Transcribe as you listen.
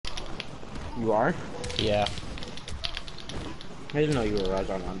You are? Yeah. I didn't know you were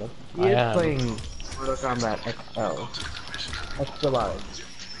Rajon Rondo. He is playing Mortal Kombat XL. Extra large.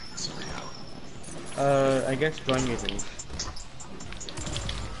 I guess join me then.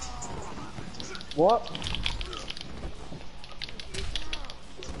 What?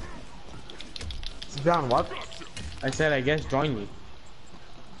 John, what? I said I guess join me.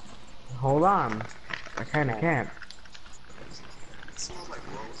 Hold on. I kinda can't.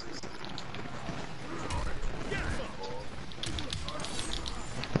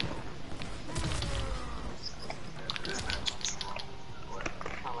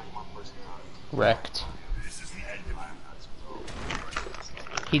 Wrecked.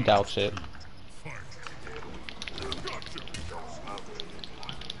 He doubts it.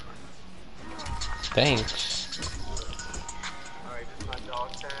 Thanks.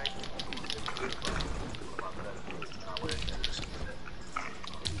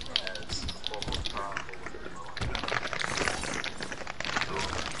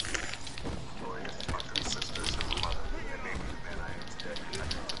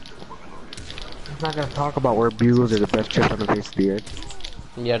 I'm not gonna talk about where bugles are the best chip on the face of the earth.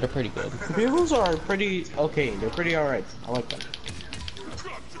 Yeah, they're pretty good. The Bugles are pretty okay. They're pretty alright. I like them.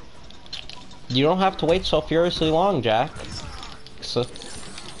 You don't have to wait so furiously long, Jack. So,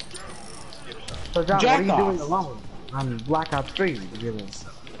 So John, Jack what are you off. doing alone? On Blackout 3, you're gonna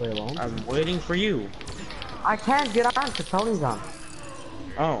play alone? I'm waiting for you. I can't get on because Tony's on.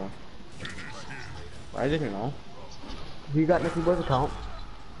 Oh. I didn't know. You got Nicky Boy's account.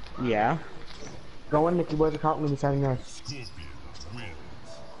 Yeah. Go in Nicky Boy's account and we'll be signing yours.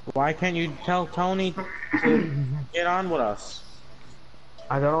 Why can't you tell Tony to get on with us?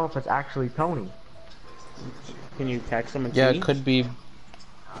 I don't know if it's actually Tony. Can you text him and yeah, see? it could be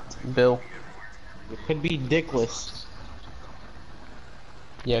Bill. It could be Dickless.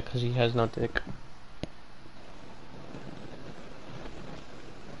 Yeah, because he has no dick.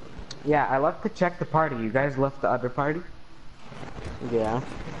 Yeah, I left to check the party. You guys left the other party? Yeah.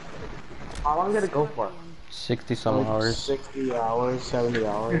 How long did it go for? 60 some Like hours. 60 hours, 70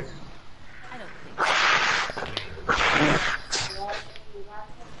 hours.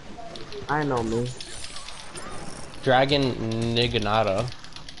 I know me. Dragon Niganata.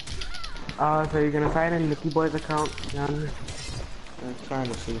 So you're gonna sign in Nicky Boy's account, John? I'm trying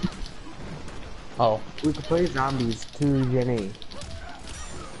to see. Oh, We could play zombies 2 Gen A.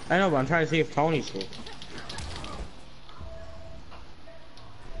 I know, but I'm trying to see if Tony's here.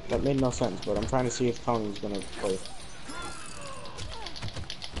 That made no sense, but I'm trying to see if Tony's gonna play.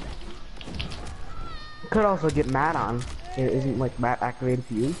 You could also get Matt on. Isn't like Matt activated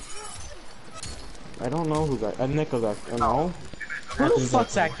for you? I don't know who's that. Nico's activated. No. Who the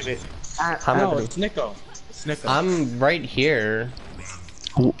fuck's activated? No, it's Nico. It's Nico. I'm right here.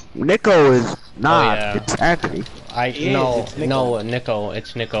 Nico is not. yeah. It's Anthony. No, it's Nico. no, Nico.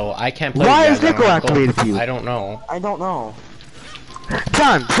 It's Nico. I can't play. Why you is guys, I Nico don't know. activated for you? I don't know. I don't know.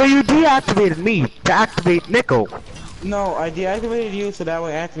 John, so you deactivated me to activate Nico. No, I deactivated you so that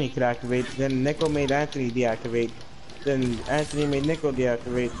way Anthony could activate. Then Nico made Anthony deactivate. Then Anthony made Nico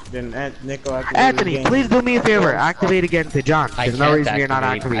deactivate. Then Nico activated Anthony, again. please do me a favor. Activate again to John. I There's no can't reason you're not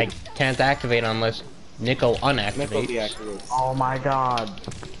activate. I activating. can't activate unless Nico Nico unactivates. deactivates. Oh my god.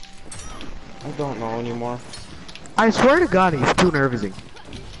 I don't know anymore. I swear to god he's too nervousing.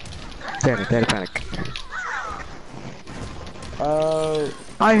 Panic.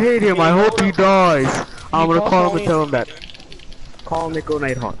 I hate him. I hope he dies. I'm gonna call him and tell him that. Call Nico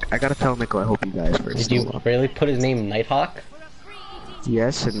Nighthawk. I gotta tell Nico I hope he dies first. Did you really put his name Nighthawk?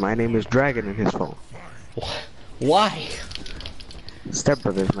 Yes, and my name is Dragon in his phone. Why?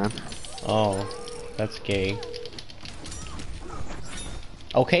 Stepbrothers, man. Oh, that's gay.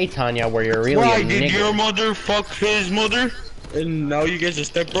 Okay, Tanya, where you're really Why a did nigger. your mother fuck his mother? And now you guys are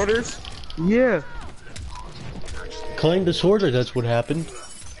stepbrothers? Yeah. Kinda sorta, that's what happened.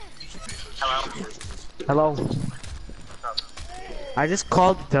 Hello. I just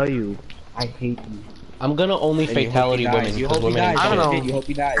called to tell you I hate you. I'm gonna only And you fatality hope he women dies. You because hope he women ain't dies. I don't shit. know. You hope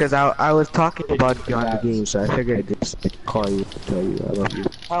he dies. Cause I was talking about you on the dies. game, so I figured I'd just call you to tell you I love you.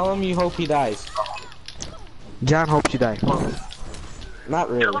 Tell him you hope he dies. John hopes you die. Not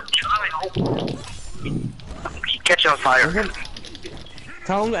really. Catch you on fire.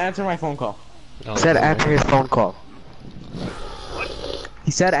 Tell him to answer my phone call. Oh, Said okay. answer his phone call.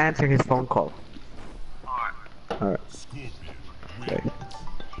 He said answer his phone call. Alright. Okay.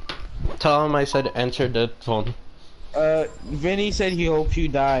 Tell him I said answer the phone. Vinny said he hopes you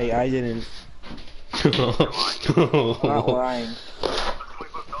die. I didn't. Not lying.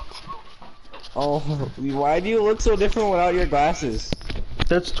 Oh, why do you look so different without your glasses?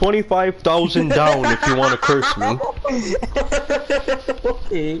 That's 25,000 down if you want to curse me.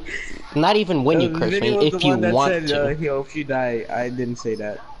 Okay. Not even when you The curse video me, was if the you one that want said, to. he hopes you die. I didn't say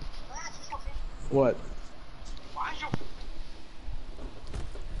that. What?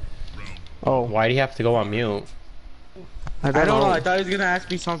 Oh, why do you have to go on mute? I don't know. I thought he was gonna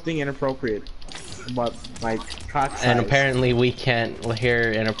ask me something inappropriate about my cock size. And apparently we can't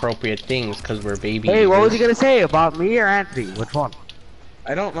hear inappropriate things because we're babies. Hey, what was he gonna say about me or Anthony? Which one?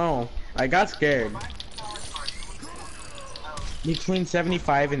 I don't know. I got scared. Between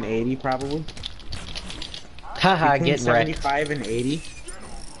 75 and 80, probably. Haha, Between get wrecked. 75 and 80.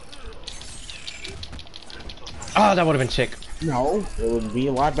 Oh, that would have been sick. No, it would be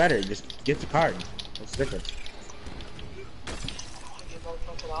a lot better. Just get the card. What's the difference?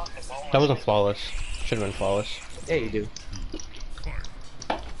 That wasn't flawless. Should have been flawless. Yeah, you do.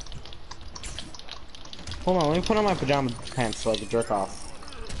 Hold on, let me put on my pajama pants so I can jerk off.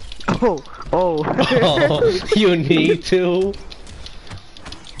 Oh, oh. Oh, you need to.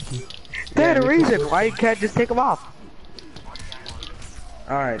 There's a reason why you can't just take them off.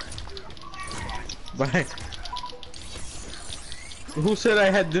 Alright. Bye. Who said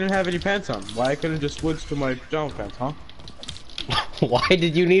I didn't have any pants on? Why I couldn't just switch to my pajama pants, huh? Why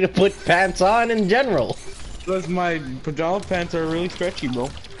did you need to put pants on in general? Because my pajama pants are really stretchy, bro.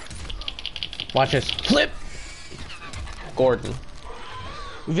 Watch this. Flip! Gordon.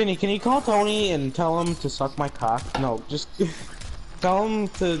 Vinny, can you call Tony and tell him to suck my cock? No, just tell him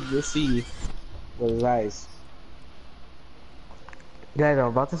to see with his eyes. Guys, I'm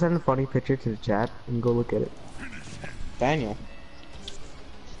about to send a funny picture to the chat and go look at it. Daniel.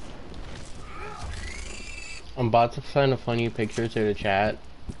 I'm about to send a funny picture to the chat.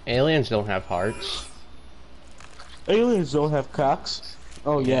 Aliens don't have hearts. Aliens don't have cocks.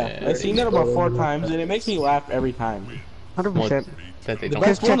 Oh yeah, I've seen that about 4 times and it makes me laugh every time. 100%. That they The don't.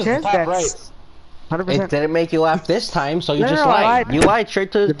 best one is the top right. 100%. It didn't make you laugh this time, so you No, just no, I lied. lied. You lied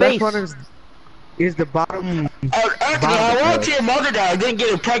straight to his The face. best one is the bottom. Anthony, I want your mother that I didn't get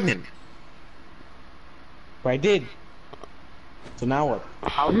her pregnant. But I did. So now what?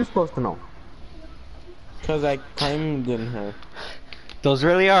 How are you supposed to know? Because I claimed in her. Those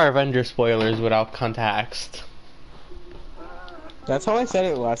really are Avenger spoilers without context. That's how I said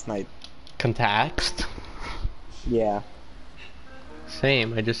it last night. Context? Yeah.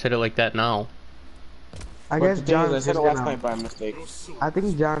 Same, I just said it like that now. I But guess the thing is, John I is said just it last gonna. night by mistake. I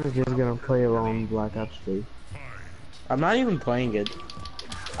think John is just gonna play alone Black Ops 3. I'm not even playing it.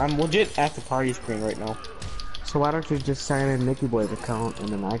 I'm legit at the party screen right now. So why don't you just sign in Nicky Boy's account and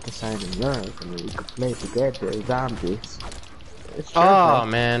then I can sign in yours and then we can play together zombies. It's sure, Oh bro.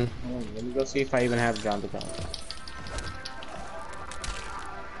 man. Let me go see if I even have John's account.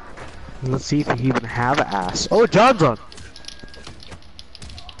 Let's see if he even have an ass. Oh, John's on.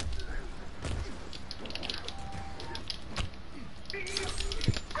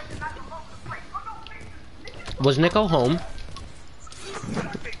 Was Nico home?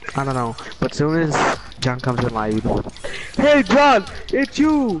 I don't know, but soon as John comes in live, you know. Hey John, it's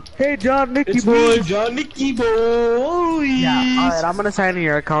you. Hey John, Nicky It's boy. me, John Nicky Boy. Yeah. All right, I'm gonna sign in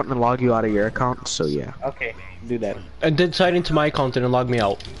your account and log you out of your account. So yeah. Okay, do that. I did sign into my account and log me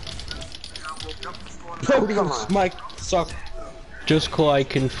out. Mike, suck. Just so I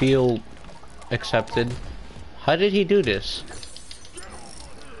can feel accepted. How did he do this?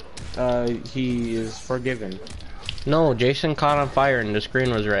 He is forgiven. No, Jason caught on fire and the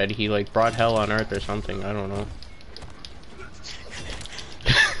screen was red. He like brought hell on earth or something. I don't know.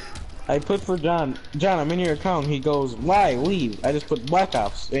 I put for John. John, I'm in your account. He goes, why? Leave. I just put Black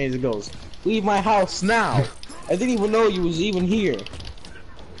Ops. And he goes, leave my house now. I didn't even know you was even here.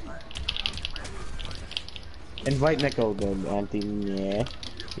 Invite Nico then, Anthony.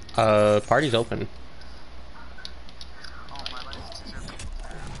 Yeah. Party's open.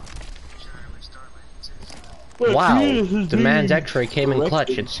 Wow, the man's x-ray came in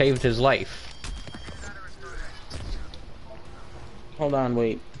clutch. It saved his life. Hold on,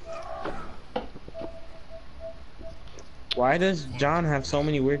 wait. Why does John have so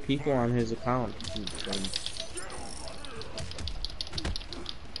many weird people on his account?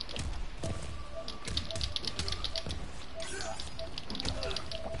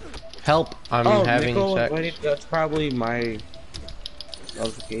 Help, I'm having Nicole, sex. wait, that's probably my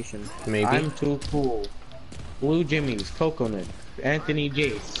notification. Maybe. I'm too cool. Blue Jimmy's, Coconut, Anthony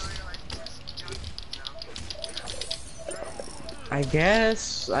Jace. I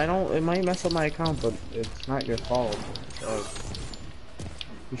guess, I don't, it might mess up my account, but it's not your fault. So.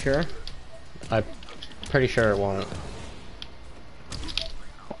 You sure? I'm pretty sure it won't.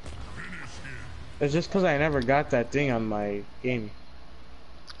 It's just cause I never got that thing on my game.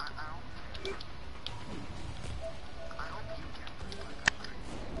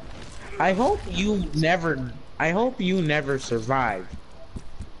 I hope you never survive.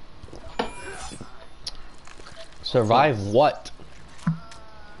 Survive what?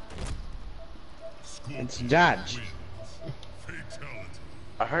 It's Judge.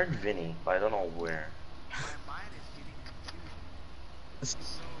 I heard Vinny, but I don't know where.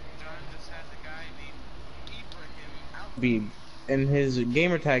 And his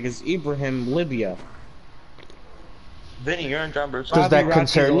gamer tag is Ibrahim Libya. Vinny, you're in John Bruce. Does that Rocky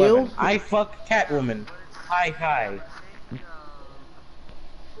concern 11. you? I fuck Catwoman. Hi.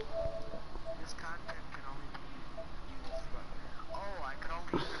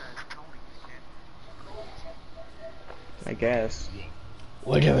 I guess.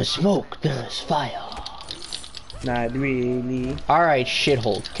 Where there is smoke, there is fire. Not really. Alright,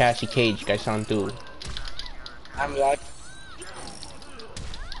 shithole. Cassie Cage, guys on dude. I'm like.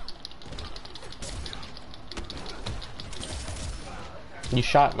 You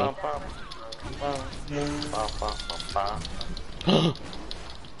shot me.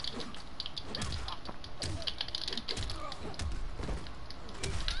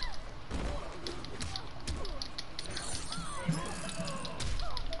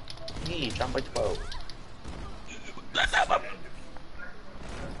 Hey, jump by 12.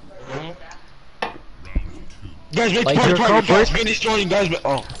 Guys, make Like, part your comp break? Vinny's joining, guys.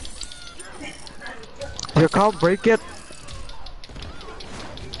 Oh. Your comp break it?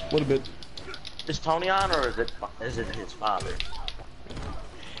 What a bit. Is Tony on, or is it his father?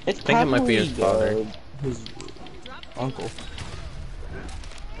 It's I think it might be his probably, father. His uncle.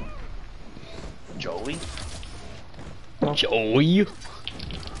 Joey? Joey?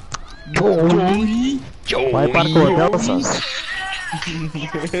 Joey? Vai para o hotel, sas.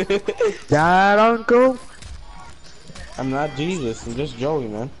 That uncle? I'm not Jesus, I'm just Joey,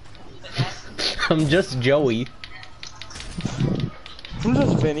 man. I'm just Joey. I'm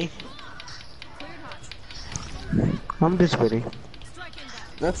just Vinny. I'm just Vinny.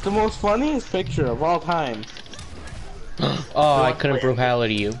 That's the most funniest picture of all time. Oh, I couldn't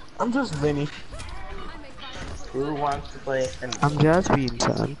brutality you. I'm just Vinny. Who wants to play? I'm just being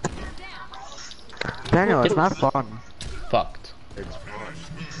son. Daniel, it's not fun. Fucked. It's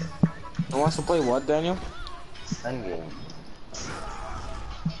fun. Who wants to play what, Daniel? Endgame.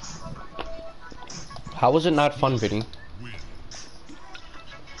 How was it not fun, Vinny?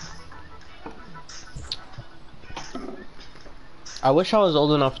 I wish I was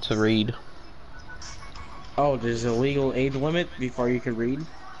old enough to read. Oh, there's a legal age limit before you can read?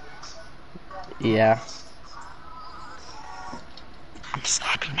 Yeah. I'm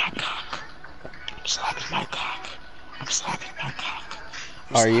slapping my cock. I'm slapping my cock. I'm slapping my cock.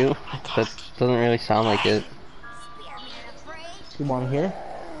 Are you? That doesn't really sound like it. You want to hear?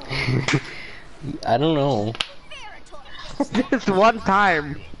 I don't know. Just one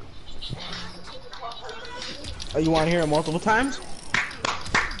time. Oh, you want to hear it multiple times?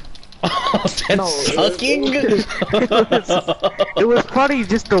 Oh, that's No, sucking? It was funny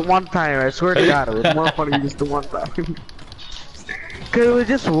just the one time, I swear to God, it was more funny just the one time. Cause it was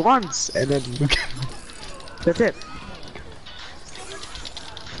just once, and then that's it.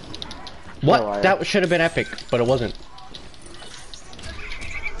 What? Oh, That should have been epic, but it wasn't.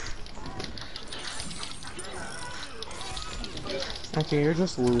 Okay, you're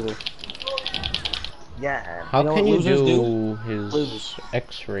just a loser. Yeah. How You know can what you losers do his Losers.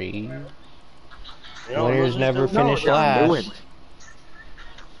 X-ray? You know what Winners losers never do? finish No, last. do it.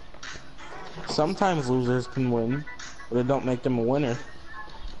 Sometimes losers can win, but it don't make them a winner.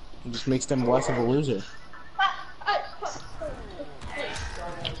 It just makes them less of a loser.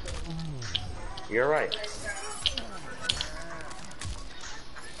 You're right.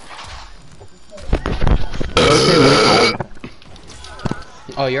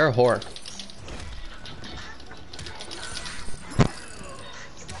 Oh, you're a whore.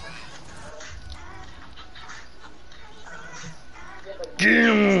 Get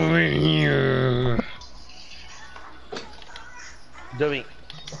over here. Dewey,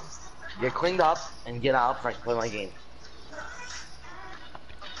 get cleaned up and get out so I can play my game.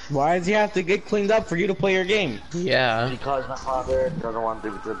 Why does he have to get cleaned up for you to play your game? Yeah. Because my father doesn't want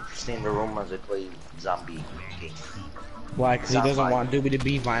to stay in the room as I play zombie game. Why? Because he Not doesn't mine. want Doobie to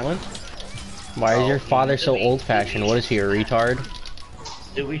be violent? Why is your father so old-fashioned? What is he, a retard?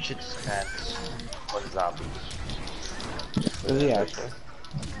 Dewey should stand on zombies. Does he actually?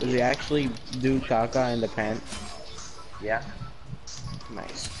 Does he actually do caca in the pants? Yeah?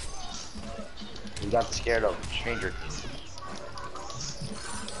 Nice. You got scared of Stranger Things.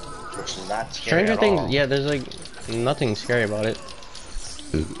 Which is not scary Stranger at Things, all. yeah, there's like nothing scary about it.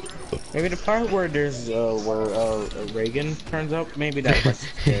 Maybe the part where there's where Reagan turns up. Maybe that was.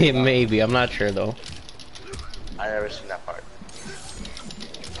 Maybe, I'm not sure though. I never seen that part.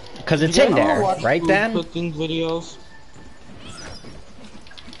 Cause it's in there, Watch right, food Dan? Cooking videos.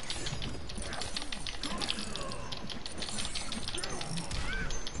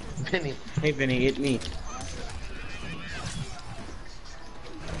 Vinny, Hey Vinny, hit me.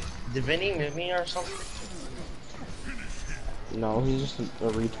 did Vinny move me or something? No, he's just a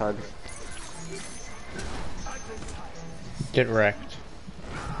retard. Get wrecked.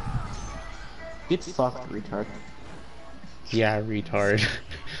 Get fucked, retard. Yeah, retard.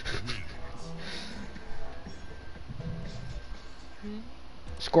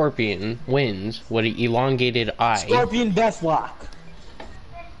 Scorpion wins with an elongated eye. Scorpion Deathlock.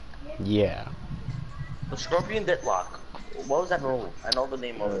 Yeah. The Scorpion Deadlock. What was that role? I know the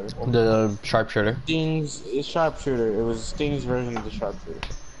name of it. The sharpshooter. Sting's sharpshooter. It was Sting's version of the sharpshooter.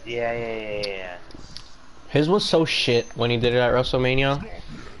 Yeah. His was so shit when he did it at WrestleMania.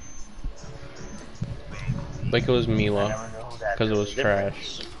 Like it was Mila, because it was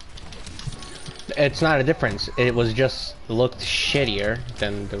trash. It's not a difference. It was just looked shittier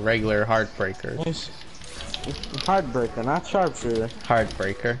than the regular Heartbreaker. Nice. Heartbreaker, not sharpshooter.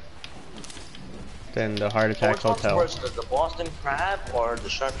 Heartbreaker. Then the Heart Attack Hotel. Worse, the Boston Crab or the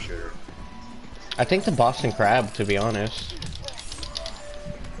Sharpshooter? I think the Boston Crab, to be honest.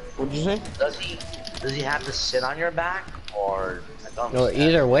 What'd you say? Does he have to sit on your back or? I don't No, understand.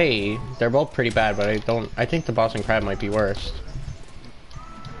 either way, they're both pretty bad, but I think the Boston Crab might be worse.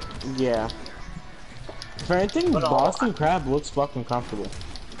 Yeah. But I think But, Boston Crab looks fucking comfortable.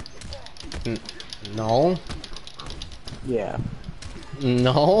 No? Yeah.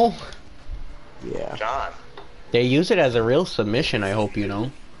 No? Yeah. John. They use it as a real submission, I hope you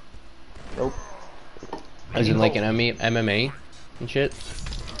know. Nope. As in like an MMA and shit?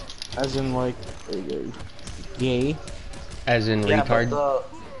 As in like, gay. As in Yeah, retard? but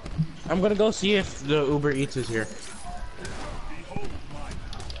I'm gonna go see if the Uber Eats is here.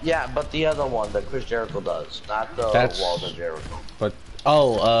 but the other one that Chris Jericho does, not the That's- Walter Jericho. But,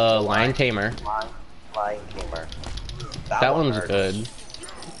 Lion Tamer. Lion Tamer. That one's hurts. good.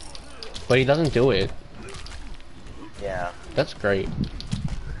 But he doesn't do it. Yeah. That's great.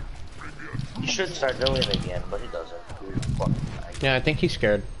 He should start doing it again, but he doesn't. Fucking guy. Yeah, I think he's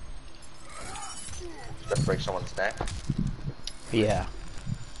scared. Gonna break someone's neck. Yeah.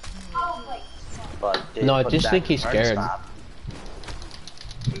 But they No, I put just that think he's turn scared. stop.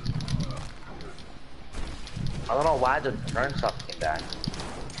 I don't know why the turn stop came back.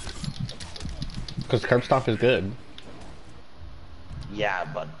 Because Curb Stomp is good. Yeah,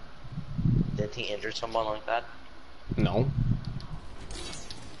 but did he injure someone like that? No. I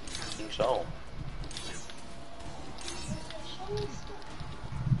think so.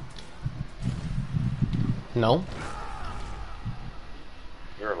 No.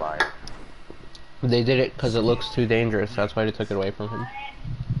 You're a liar. They did it because it looks too dangerous. That's why they took it away from him.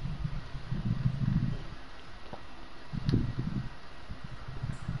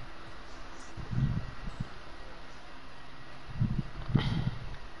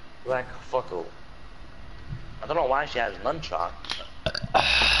 Black fuckle. I don't know why she has nunchuck.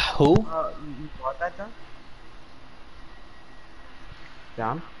 Who? You bought that, John?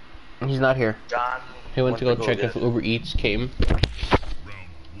 John? He's not here. John. He went to go check get if it. Uber Eats came.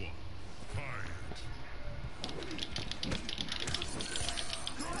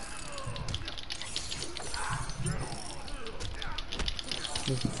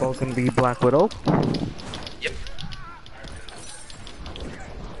 This is all gonna be Black Widow. Yep.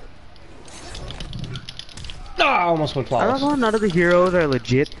 Ah, almost went I don't flawless. know, none of the heroes are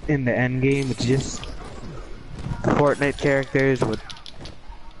legit in the end game. It's just Fortnite characters with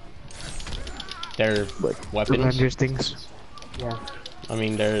Their weapons. Avengers things. Yeah. I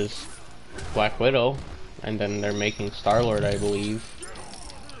mean, there's Black Widow, and then they're making Star-Lord, I believe.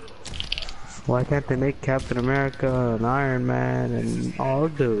 Why can't they make Captain America and Iron Man and all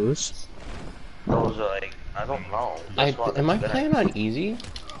those? Those are like, I don't know. This one Am I is better. playing on easy?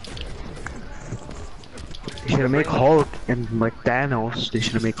 They should have made Hulk and like Thanos. They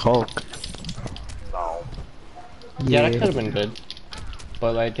should have made Hulk. No. Yeah, that could have been good.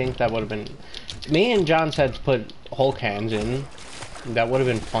 But I think that would have been... Me and John said to put Hulk hands in. That would have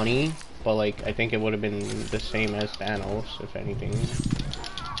been funny. But like, I think it would have been the same as Thanos, if anything.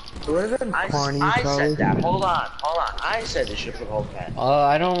 It would have been corny, I probably. said that. Hold on. I said they should put Hulk hand.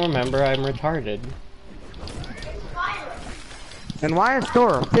 I don't remember. I'm retarded. And why is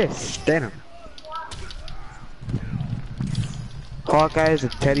Thor a fish? Damn. Hawkeye's a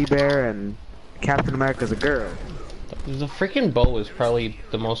teddy bear and Captain America's a girl. The The freaking bow is probably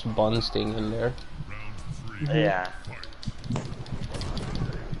the most buns thing in there. Yeah.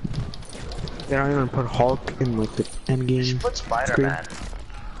 They don't even put Hulk in like the end game. You should put Spider-Man.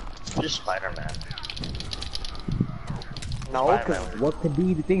 Just Spider-Man. No, because what could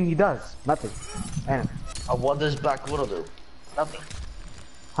be the thing he does? Nothing. And What does Black Widow do? Nothing.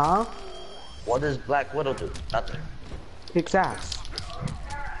 huh? What does Black Widow do? Nothing. Kicks ass.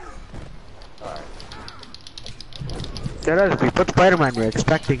 Alright. That is, if you put Spider-Man, you're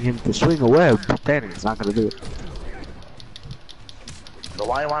expecting him to swing a web, but then he's not gonna do it. But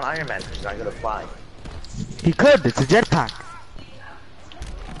why do you want Iron Man? He's not gonna fly. He could, it's a jetpack.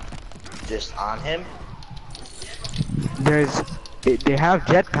 Just on him? They have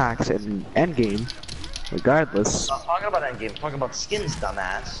jetpacks in Endgame, regardless. I'm not talking about Endgame, I'm talking about skins,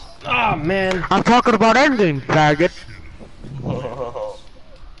 dumbass. Oh man. I'm talking about Endgame, faggot.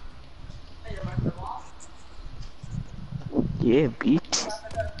 Yeah, bitch.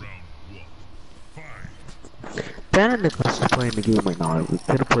 Dan and Nicholas is playing the game right now. We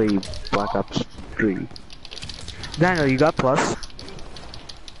could play Black Ops 3. Daniel, you got plus?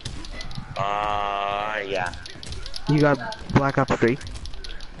 Yeah. You got Black Ops 3?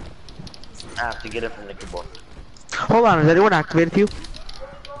 I have to get it from Nicky Boy. Hold on, has anyone activated you?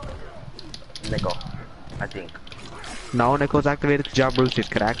 Nico, I think. No, Nicholas activated. John Brewster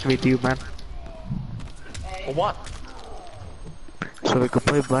could activate you, man. For what? So we could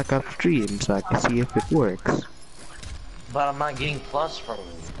play Black Ops 3 and so I can see if it works. But I'm not getting plus from.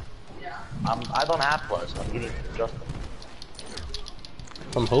 I don't have plus. I'm getting Justin.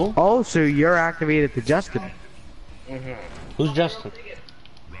 From who? Oh, so you're activated to Justin. Who's Justin?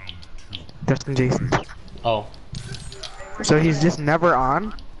 Justin Jason. Oh. So he's just never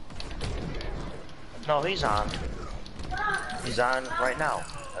on? No, he's on. He's on right now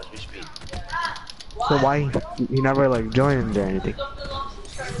as we speak. So why he never like joined or anything?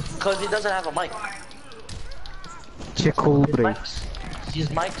 Because he doesn't have a mic. Chickle His break. his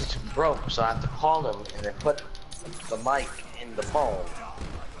mic is broke, so I have to call him and then put the mic in the phone.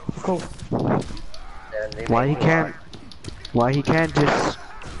 Cool. And they Why make he me can't? Why he can't just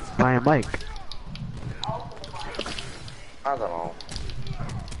buy a mic? I don't know.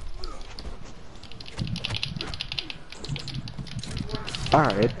 All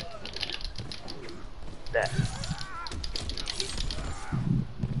right. That.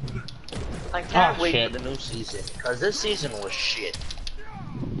 I can't wait shit. for the new season because this season was shit.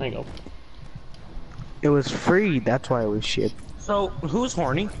 There you go. It was free. That's why it was shit. So who's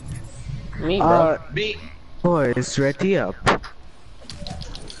horny? Me, bro. Me. Boys, ready up.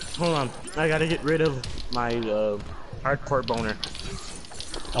 Hold on, I gotta get rid of my hardcore boner.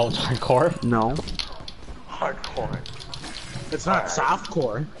 Oh, it's hardcore? No. Hardcore. It's not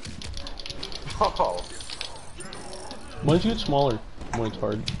softcore. Oh. Why don't you get smaller when it's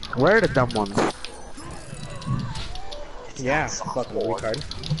hard? Where are the dumb ones? Yeah, fucking retard.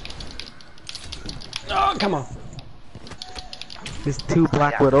 Oh, come on. There's two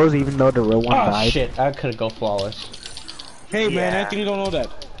Black Widows, even though the real one Oh, died. shit. I could've go flawless. Hey man, I Yeah. think you don't know that.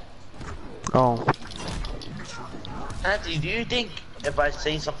 Oh. Anthony, do you think if I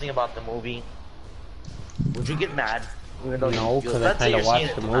say something about the movie, would you get mad? Even though No, because I let's say kinda you're seeing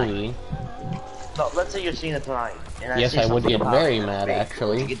watched it the tonight. movie. No, let's say you're seeing it tonight. And Yes, say I would something get about very it, mad, Big,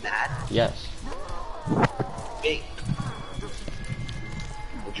 actually. Would you get mad? Yes. Big.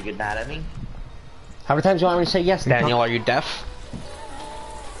 Would you get mad at me? How many times do you want me to say yes, Daniel? Are you deaf?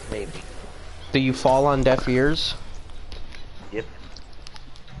 Maybe. Do you fall on deaf ears? Yep.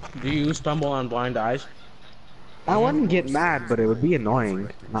 Do you stumble on blind eyes? I wouldn't get mad, but it would be annoying.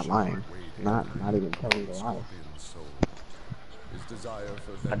 Not lying. Not even telling the lie.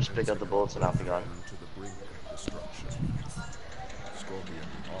 I just pick up the bullets and I'll be gone.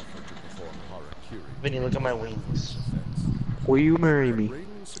 Vinny, look at my wings. Will you marry me?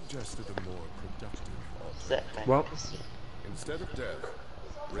 Set. Well, Instead of death,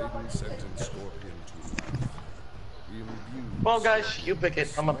 Raiden sentenced Scorpion to life. He imbued Well, guys, you pick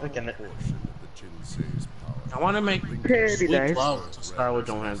it. I'm picking it. the Jinsei's power. I want to make Pretty sweet nice. love to Scarlett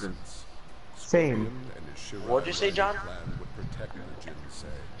Johansson. Same. And his Shirai What'd you say, John? plan would protect the Jinsei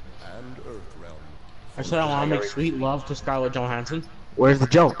and Earthrealm. I said I want to make sweet love to Scarlett Johansson. Where's the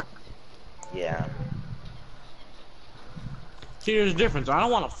joke? Yeah. See, there's a difference. I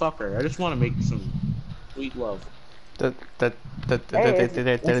don't want to fuck her. I just want to make some sweet love. That's a difference,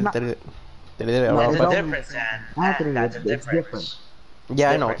 man. Anthony, That's a it's difference. different.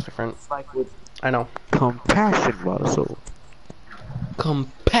 Yeah, I know it's different. It's like with I know. compassion, Russell.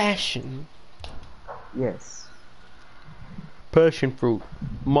 Compassion. Yes. Passion fruit.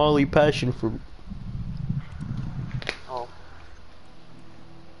 Molly passion fruit.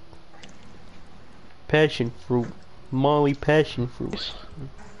 passion fruit. Molly passion fruit.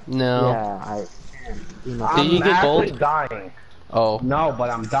 No. Yeah, you know. Did you I'm get actually gold? dying. Oh. No, but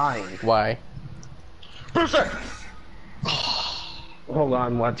I'm dying. Why? Hold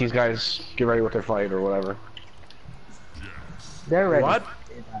on, let these guys get ready with their fight or whatever. They're ready. What?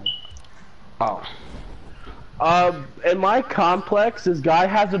 Oh. In my complex, this guy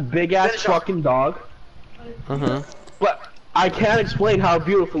has a big ass fucking dog. But I can't explain how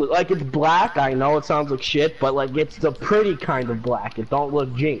beautiful it is. Like, it's black, I know it sounds like shit, but like, it's the pretty kind of black. It don't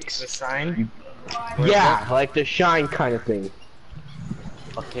look jinx. The shine? Yeah, like the shine kind of thing.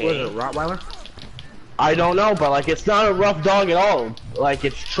 Okay. What is it, Rottweiler? I don't know, but like, it's not a rough dog at all. Like,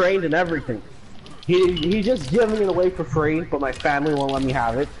 it's trained and everything. He just giving it away for free, but my family won't let me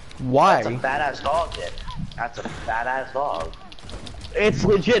have it. Why? That's a badass dog, then. That's a badass dog. It's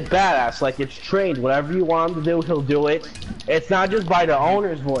legit badass, like it's trained. Whatever you want him to do, he'll do it. It's not just by the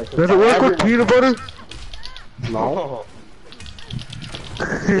owner's voice. Does it work with peanut butter? No.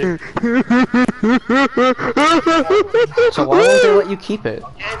 So why won't they let you keep it?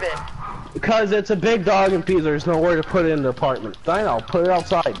 Because it's a big dog and there's nowhere to put it in the apartment. I know, put it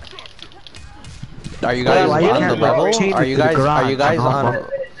outside. Are you guys Why you on the can't level? change Are it you to the guys? Are you garage? guys on?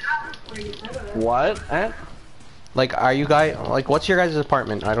 What? Like, are you guys? Like, what's your guys'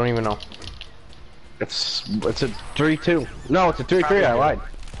 apartment? I don't even know. It's a 3-2. No, it's a 3-3. I lied.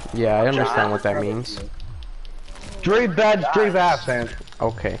 Yeah, I understand what that means. 3 beds, 3 baths, man.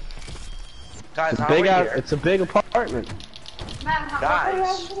 Okay. Guys, It's a how big are out. we here? It's a big apartment.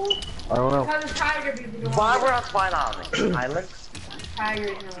 Guys, I don't know. why we're on Spine Island?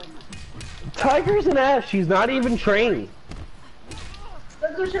 Tiger's an ass. She's not even trained.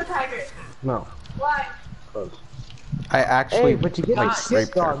 Let's go show Tiger. No. Why? I actually Hey, but you get a like shit raped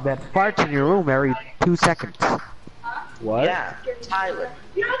her. dog that farts in your room every 2 seconds. What? Yeah, Tyler.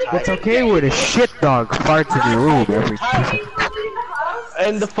 It's okay with a shit dog farts in your room every 2 seconds.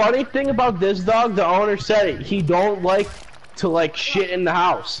 And the funny thing about this dog, the owner said it. He don't like to like shit in the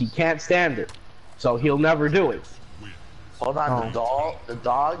house. He can't stand it, so he'll never do it. Hold on, the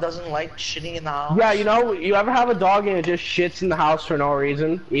dog doesn't like shitting in the house? Yeah, you know, you ever have a dog and it just shits in the house for no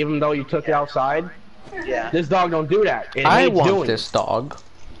reason, even though you took it outside? Yeah. This dog don't do that. It I hates want doing this dog.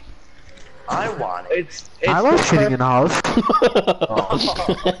 I want it. It's I love shitting in the house.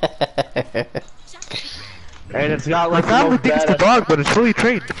 and it's got My like family the thinks most the badass- dog, but it's fully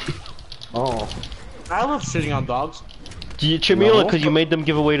trained. Oh. I love shitting on dogs. Chamila, because you made them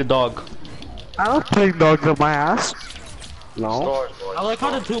give away the dog. I love putting dogs up my ass. No. I like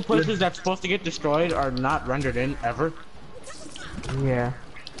how the 2 places that's supposed to get destroyed are not rendered in ever. Yeah.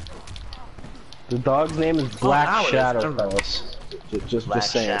 The dog's name is Black now it is. Shadow, Never mind. fellas. Just Black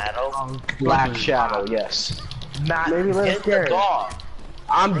saying. Shadow. Black Shadow, yes. Matt, Maybe let us get get the it. dog.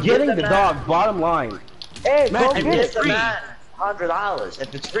 I'm getting the dog, bottom line. Hey, Man, go I get did it. Get the man $100.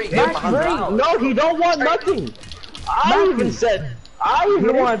 If it's free, give him That's $100. great. No, he don't want nothing. I even said, I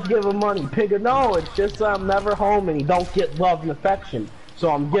even wanted to give him money. Pigga, no, it's just I'm never home and he don't get love and affection. So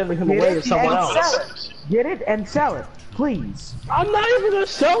I'm giving him away to someone and else. sell it. Get it and sell it, please. I'm not even gonna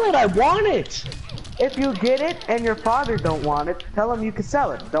sell it, I want it. If you get it and your father don't want it, tell him you can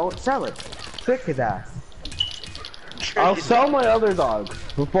sell it. Don't sell it. Trick his ass. I'll sell my other dog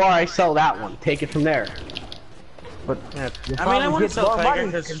before I sell that one. Take it from there. But I mean, I father want to gets sell more Tiger money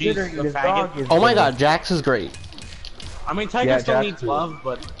because she's considering a his dog faggot. is Oh my good. god, Jax is great. I mean, Tiger Yeah, still Jack needs too. love,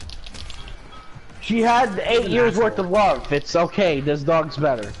 but She had 8 an years asshole. worth of love. It's okay, this dog's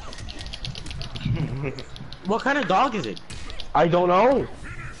better. what kind of dog is it? I don't know.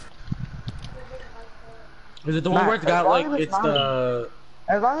 Is it the one Matt, where it's got as long like as it's it's not- the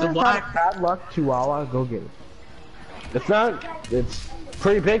As long as the it's black- not a bad luck Chihuahua, go get it. It's not. It's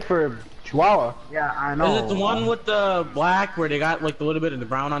pretty big for a Chihuahua. Yeah, I know. is it the one with the black where they got like a little bit of the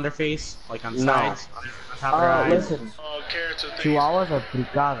brown on their face, like on No. sides, on top of their eyes? Listen, Chihuahuas are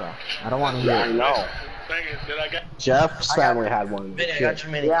bricada. I don't want to hear I it. know. Jeff's family had one. Vinny, I got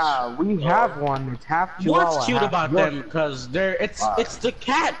your minis. Yeah, we have one. It's half Chihuahua. What's cute half about York. them? Because they're it's the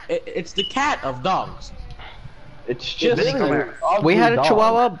cat. It's the cat of dogs. It's just Vinny, come an here. ugly We had a dog.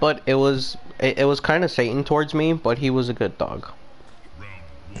 Chihuahua, but it was kind of Satan towards me, but he was a good dog.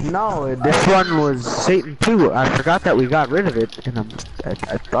 No, this one was Satan too. I forgot that we got rid of it, and I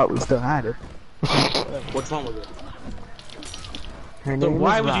thought we still had it. Which one was it? Her So name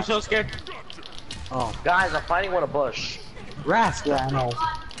why is was you Ras. so scared? Oh, Guys, I'm fighting with a bush. Rask. Yeah, I know.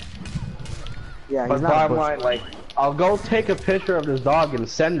 Yeah, But he's not a bottom bush. line, like, I'll go take a picture of this dog and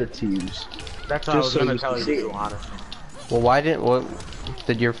send it to you. That's what I was Just so gonna you tell can you, see. honestly. Well, why didn't what?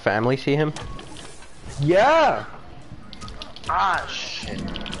 Did your family see him? Yeah. Ah, shit.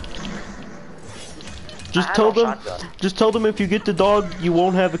 Just tell them. Just tell them if you get the dog, you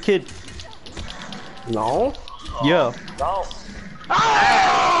won't have a kid. No. Yeah. No.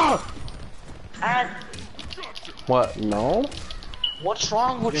 And What? No. what's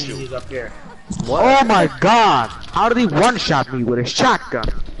wrong with you? He's up here. What? Oh my god! How did he one-shot me with a shotgun?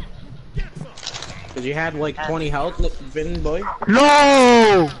 Cause you had like 20 health, Vin boy.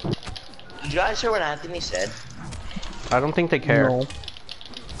 No! Did you guys hear what Anthony said? I don't think they care. No.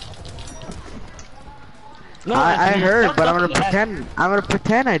 No, I heard, shut but up, I'm gonna Matt. pretend. I'm gonna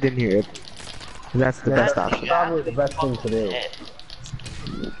pretend I didn't hear it. That's the best option. Probably the best thing to do.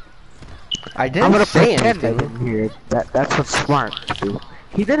 I I'm didn't gonna say pretend I anything. didn't hear it. That's what's smart to do.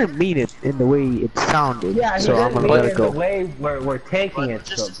 He didn't mean it in the way it sounded, Yeah, he so I'm didn't gonna mean let it it the go. way we're taking it.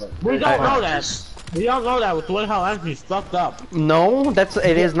 Just- So, We don't I- know that. We don't know that with the way how Anthony's fucked up. No,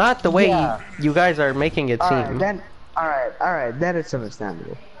 it is not the way Yeah. you guys are making it Alright, seem. then. Alright, then it's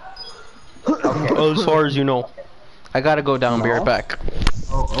understandable. As far as you know. I gotta go down, be right back.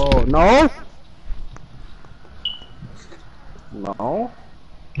 Oh, no? no.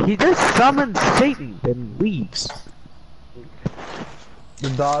 He just summons Satan, then leaves. The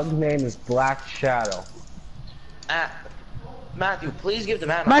dog's name is Black Shadow. Matthew, please give the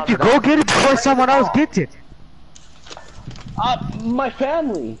man. Matthew, go get it before someone else gets it. My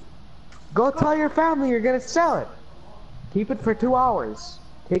family. Go tell your family you're gonna sell it. Keep it for 2 hours.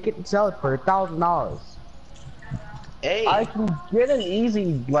 Take it and sell it for $1,000. Hey, I can get an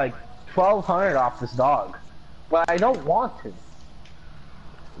easy like 1,200 off this dog, but I don't want to.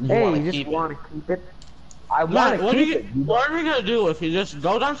 Hey, wanna you just keep it? want to keep it? I want Matt, to what are keep it. what are we gonna do if you just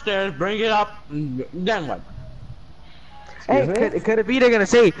go downstairs, bring it up, and then what? Hey, Excuse me? could it be they're gonna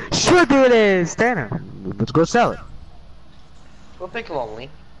say, sure do it is Tanner. Let's go sell it. we'll pick lonely.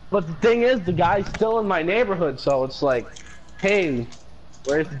 But the thing is, the guy's still in my neighborhood, so it's like, hey,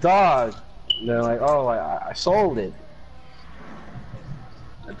 where's the dog? And they're like, oh, I sold it.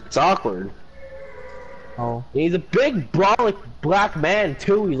 It's awkward. Oh. He's a big, brolic black man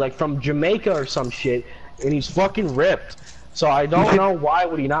too. He's like from Jamaica or some shit, and he's fucking ripped. So I don't know why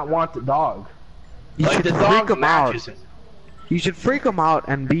would he not want the dog. You Like should the freak dog him out. matches him. You should freak him out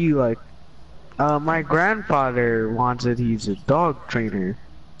and be like, my grandfather wants it, he's a dog trainer.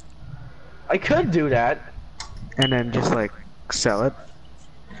 I could do that. And then just like, sell it.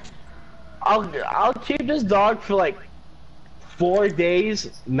 I'll keep this dog for like 4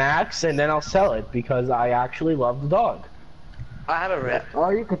 days max, and then I'll sell it because I actually love the dog. I have a rip.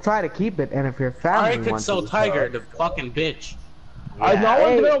 Or you could try to keep it, and if your family I could wants sell it, Tiger, the fucking bitch. I Yeah. no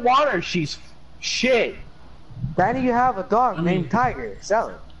one's Hey. gonna want her. She's shit. then you have a dog named Tiger. Sell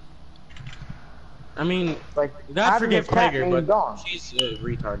it. I mean, Like, God having forgive a cat Tiger, named but Dawn. she's a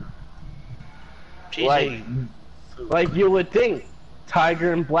retard. She's Like you would think,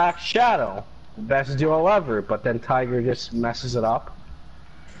 Tiger and Black Shadow, the best duo ever. But then Tiger just messes it up.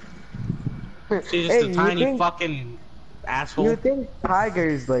 She's just Hey, a you tiny think- fucking asshole. You think Tiger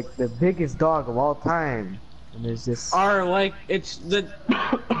is like the biggest dog of all time, and there's just Or like it's the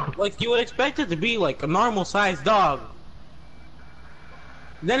like you would expect it to be like a normal sized dog.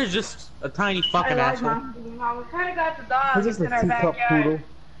 Then it's just a tiny fucking I like asshole. Mom. We kind of got the dog he's just in a our teacup backyard. poodle.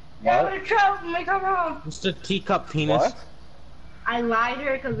 Yeah, What? we're trouble when we come home. Just a teacup penis. What? I lied to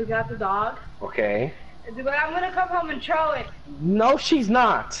her because we got the dog. Okay. But I'm gonna come home and throw it. No, she's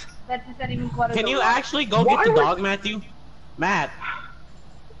not. That's just not even what Can it's you about. actually go Why get the would- dog, Matthew? Matt,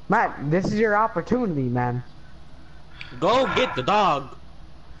 Matt, this is your opportunity, man. go get the dog.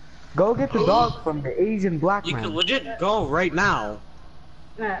 Go get the dog from the Asian black You man. can legit go right now.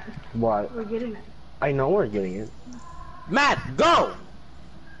 Matt, What? we're getting it. I know we're getting it. Matt, go!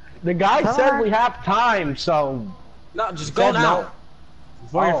 The guy Tell said her- we have time, so No, just go Said now. no.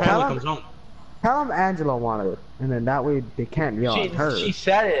 Before your Oh. family Tell comes home. Tell him Angela wanted it, and then that way they can't yell at her. she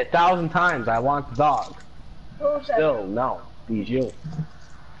said it 1,000 times. I want the dog. Who said Still, no. These you.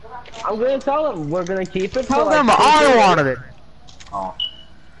 I'm gonna tell them we're gonna keep it. Tell for them like 2 I days. wanted it. Oh.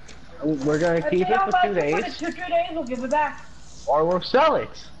 We're gonna If keep they it don't for like 2 it for days, the 2-3 days, we'll give it back. or we'll sell it.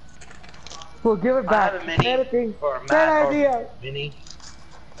 We'll give it I back. have a mini Better thing. for Good Matt or idea. Mini.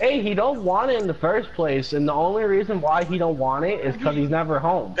 Hey, he don't want it in the first place, and the only reason why he don't want it is because he's never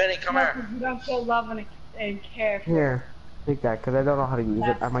home. Benny, come No, here. 'cause you don't show love and care for Here, take that, because I don't know how to use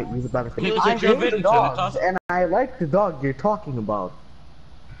it. I might use it better thing. Use I it, you're hate the bitten, dogs, Toss. and I like the dog you're talking about.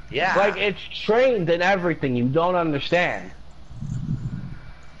 Yeah. Like, it's trained in everything you don't understand.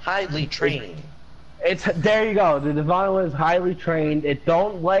 highly trained. It's there you go. The Devon is highly trained. It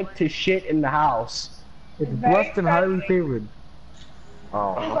don't like to shit in the house. It's very blessed and highly friendly. favored.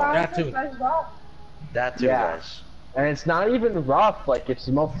 Oh, That too. That too, Yeah. guys. and it's not even rough. Like it's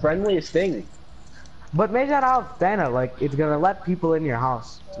the most friendliest thing. But make that out Santa, like it's gonna let people in your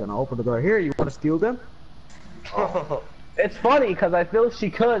house. It's gonna open the door. Here, you wanna steal them? It's funny because I feel she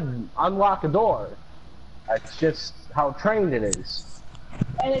could unlock a door. That's just how trained it is.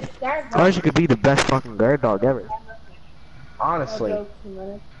 And it's dark. Or she could be the best fucking guard dog ever. Honestly.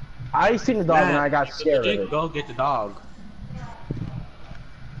 I seen the dog and I got scared of it. Go get the dog.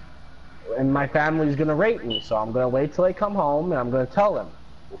 And my family's gonna rate me, so I'm gonna wait till they come home and I'm gonna tell them.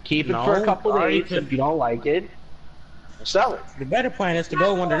 We'll keep it for a couple days. If you don't like it, we'll sell it. The better plan is to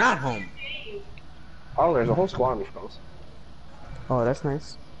go when they're not home. Oh, there's a whole squad of those. Oh, that's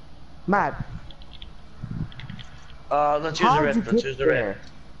nice. Matt, Let's use the rift. Let's use the rift.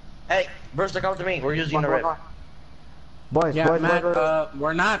 Hey, Brewster, come to me. We're using the rift. boys, Yeah, boys, Matt, boys.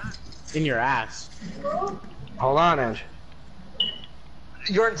 we're not in your ass. Hold on, Edge.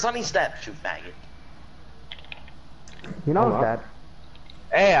 You're in Sunny Step, shoot maggot. You know Hold on. that.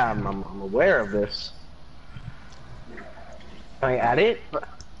 Hey, I'm aware of this. Can I add it?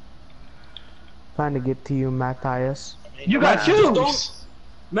 Trying to get to you, Matthias. You got shoes!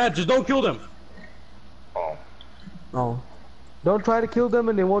 Matt, just don't kill them. Oh. Oh. Don't try to kill them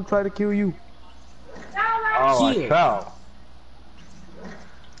and they won't try to kill you. Oh, I Here. fell.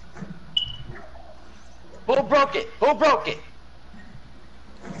 Who broke it? Who broke it?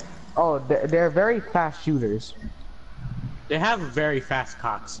 Oh, they're very fast shooters. They have very fast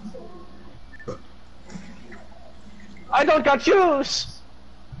cocks. I don't got shoes!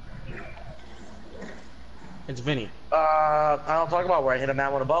 It's Vinny. I don't talk about where I hit a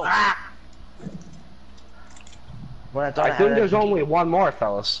man with a bow. When I thought I had think an there's SMG. only one more,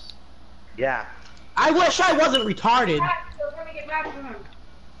 fellas. Yeah. I wish I wasn't retarded. We're gonna get back from him.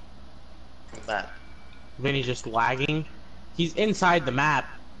 That. Vinny's just lagging. He's inside the map.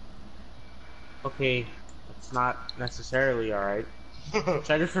 Okay, that's not necessarily alright.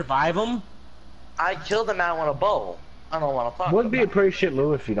 Should I just revive him? I killed a man with a bow. I don't want to talk Wouldn't be a about pretty shit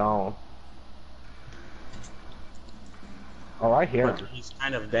move if you don't. Oh, I hear But him. he's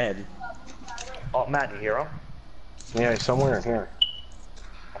kind of dead. Oh, Matt, you hear him? Yeah, he's somewhere in here.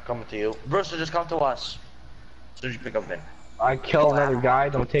 I'm coming to you. Brewster, just come to us. As soon as you pick up Vin. I killed another guy,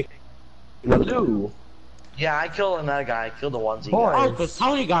 don't take the two. Yeah, I killed another guy. I killed the onesie Boy. guy. Oh, because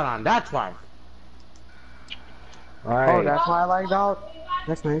Tony got on, that's why. Oh, Alright. that's why I lagged out.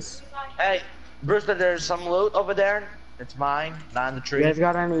 That's nice. Hey, Brewster, there's some loot over there. It's mine, not in the tree. You guys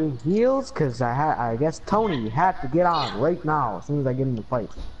got any heals? Cause I guess Tony had to get on right now as soon as I get in the fight.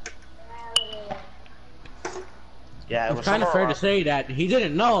 Yeah, it It's was kind of somewhere fair to around- say that he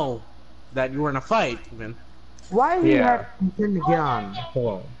didn't know that you were in a fight, Vin. Why he Yeah. had to pretend to get on?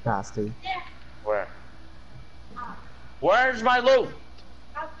 Poor bastard. Where? Where's my loot?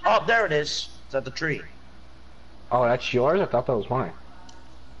 Oh, there it is. It's at the tree. Oh, that's yours? I thought that was mine.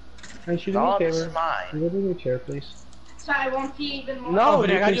 Hey, shoot Oh, this is mine. Give me a chair, please. So I won't see even more. No, Oh,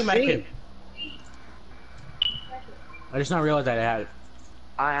 Vinny, you I got can you, see. Matt. I just not realized that I had it.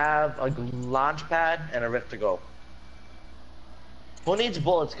 I have a launch pad and a rift to go. Who needs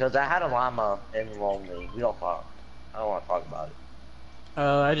bullets? Because I had a llama in Lonely. We don't talk. I don't want to talk about it.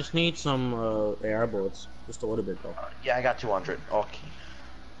 I just need some AR bullets. Just a little bit, though. Yeah, I got 200. Okay.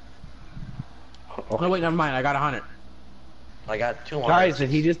 No, wait, never mind. I got 100. I got 200. Guys, did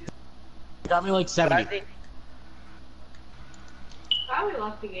he just... Got me like But I 70. think Probably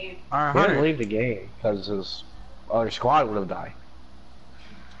lost the game. Or He didn't 100. leave the game because his other squad would have died.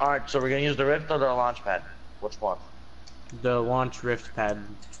 Alright, so we're gonna use the rift or the launch pad? Which one? The launch rift pad.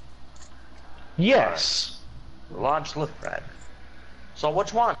 Yes. Launch lift pad. So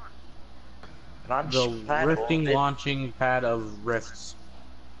which one? Launch The pad or rifting lift? launching pad of rifts.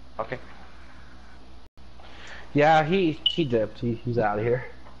 Okay. Yeah, he dipped. He's out of here.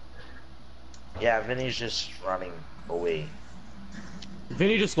 Yeah, Vinny's just running away.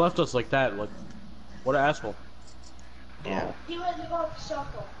 Vinny just left us like that. Like, what an asshole. Yeah. He was about to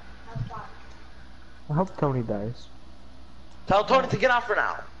circle. That's fine. I hope Tony dies. Tell Tony to get off for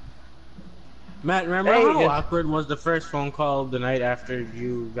now. Matt, remember Hey, how if- awkward was the first phone call the night after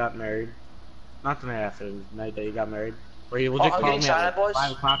you got married? Not the night after, the night that you got married. Where you Oh, legit I'm called me getting at shot at, boys?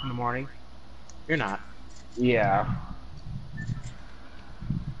 5 o'clock in the morning. You're not. Yeah.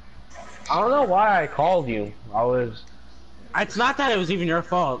 I don't know why I called you. I was... It's not that it was even your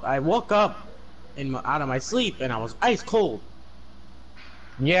fault. I woke up out of my sleep and I was ice cold.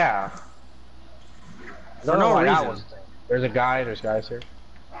 Yeah. For Don't no know why that reason. was a thing. There's guys here.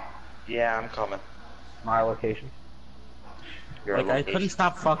 Yeah, I'm coming. My location. Your Like, I location. couldn't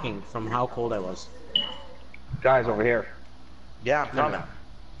stop fucking from how cold I was. Guys over here. Yeah, I'm coming.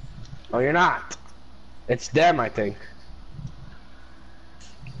 Oh, you're not. It's them, I think.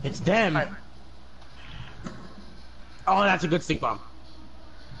 It's them. Oh, that's a good stink bomb.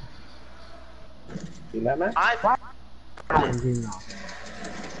 You that, man?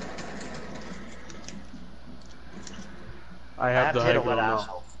 I have the hit high a wet ground now.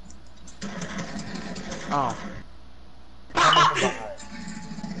 asshole. Oh.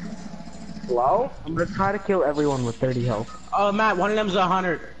 Hello? I'm gonna try to kill everyone with 30 health. Oh, Matt, one of them's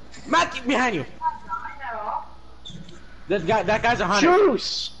 100. Matt, get behind you. That guy's 100.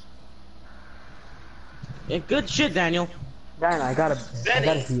 Juice! Yeah, good shit, Daniel. Dan, I gotta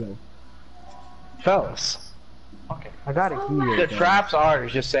heal. Fellas. I gotta heal. The Dan. traps are,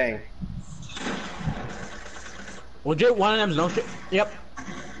 just saying. Legit, one of them's no shit. Yep.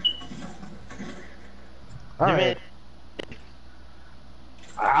 Alright.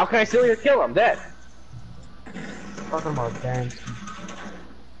 How can I steal your kill? I'm dead. Talking about Dan.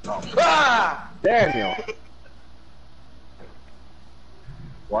 Ah! Daniel.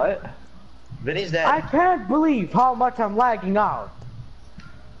 What? Vinny's dead. I can't believe how much I'm lagging out.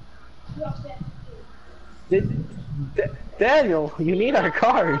 Daniel, you need our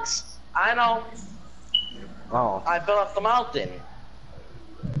cards. I know. Oh. I fell off the mountain.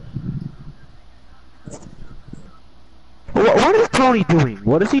 What is Tony doing?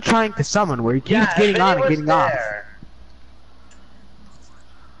 What is he trying to summon where he keeps getting Vinny on and was getting off? there.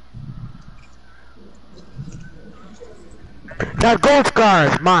 That gold scar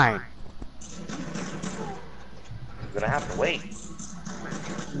is mine. You're gonna have to wait.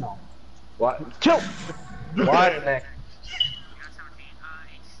 What? Chill! What? Nick?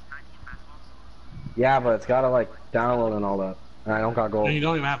 Yeah, but it's gotta like download and all that. And I don't got gold. You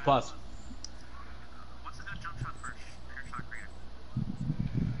don't even have plus.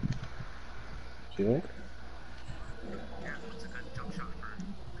 Do you?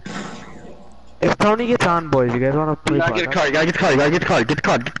 If Tony gets on, boys, you guys wanna play? You gotta get a card, you gotta get the card, you gotta get the card, get the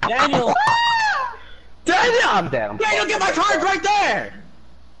card. Daniel! Daniel! I'm dead. Daniel, get my card right there!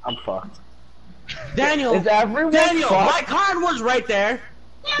 I'm fucked. Daniel! Is everyone Daniel, fucked? my card was right there!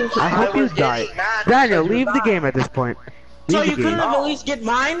 I hope you was die. getting mad Daniel, because you leave the died. game at this point. So Leave you the couldn't game. have at least get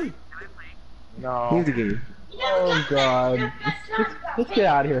mine? No. Leave the game. Oh god. Let's get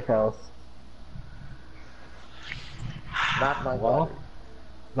out of here, fellas. Not my Well, body.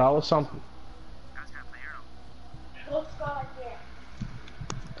 that was something.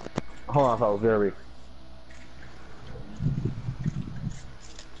 Hold on, fellas, very.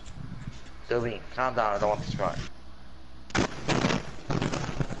 Sylvie, calm down. I don't want this card.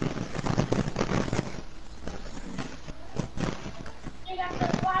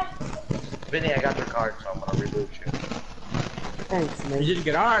 Vinny, I got your card, so I'm gonna reboot you. Thanks, man. You didn't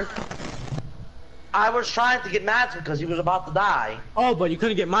get ours. I was trying to get Matt's because he was about to die. Oh, but you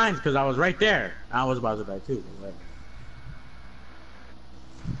couldn't get mine because I was right there. I was about to die too. But...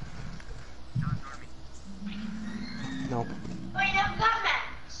 No. Wait, I've got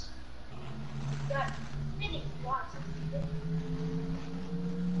Max. Got Vinny wants it.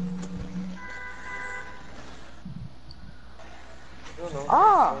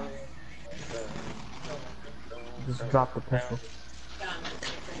 Ah! Just drop the pistol.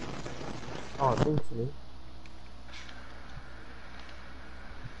 Oh, thanks, man.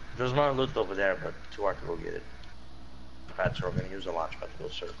 There's more loot over there, but too hard to go get it. Alright, so we're gonna use a launch pad to go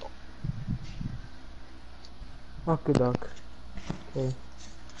circle. Okay, doc. Okay.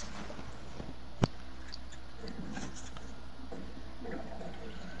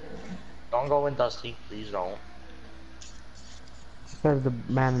 Don't go in Dusty, please don't. Says the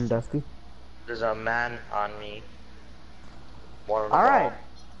man in Dusty. There's a man on me. One on the Alright. wall.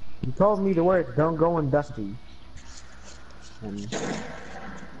 You told me the words, don't go in Dusty. And...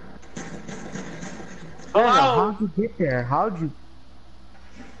 Daniel, how'd you get there? How'd you...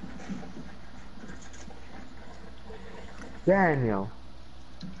 Daniel,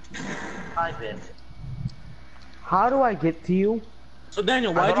 Hi, Vin. how do I get to you? So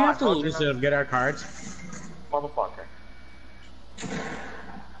Daniel, I why'd don't you know, have to I told you instead of get our cards? Motherfucker.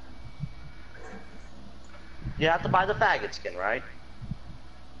 You have to buy the faggot skin, right?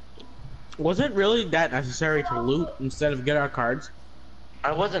 Was it really that necessary to loot instead of get our cards?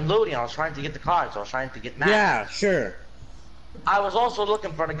 I wasn't looting, I was trying to get the cards, I was trying to get Matt. Yeah, sure. I was also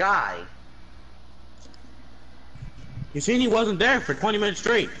looking for the guy. You seen he wasn't there for 20 minutes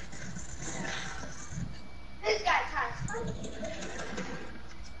straight. This guy kind of funny.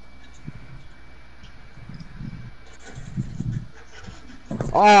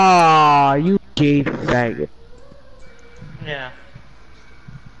 Aw, you gay faggot. Yeah.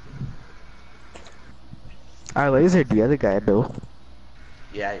 I lasered the other guy though.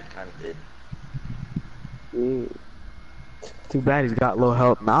 Yeah, you kinda did. Too bad he's got low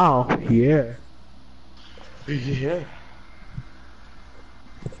health now. Yeah. Yeah.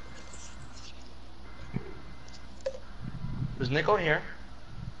 Is Nico here?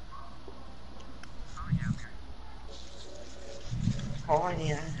 Oh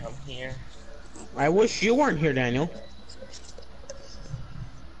yeah, I'm here. I wish you weren't here, Daniel.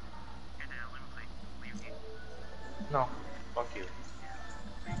 No, fuck you.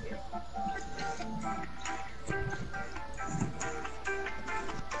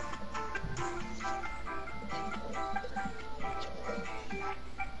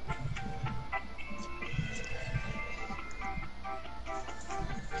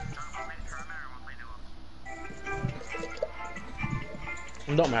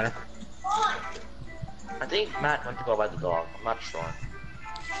 It don't matter. I think Matt went to go by the dog. I'm not sure.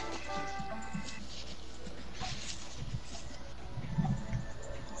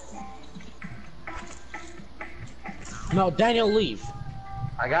 No, Daniel, leave.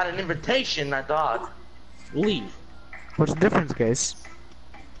 I got an invitation, I thought. Leave. What's the difference, guys?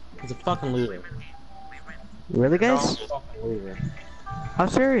 He's a fucking loser. Really, guys? Fucking loser. How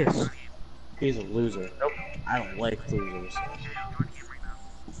serious? He's a loser. Nope. I don't like losers.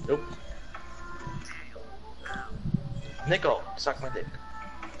 Nope. Nico, suck my dick.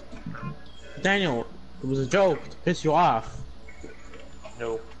 Daniel, it was a joke to piss you off.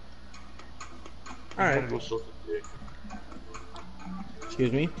 No. Alright. Go suck a dick.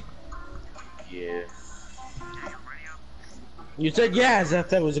 Excuse me? Yeah. You said yeah as if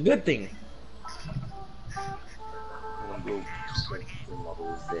that was a good thing. I'm gonna go suck your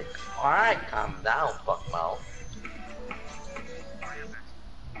mother's dick. Alright, calm down, fuck mouth.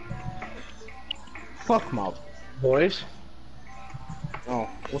 Fuck mouth. Boys, Oh,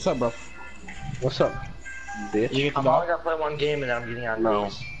 what's up, bro? what's up, bitch? You get the I'm only dog? gonna play one game and then I'm getting on No.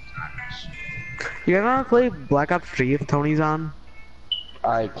 these. You guys wanna play Black Ops 3 if Tony's on?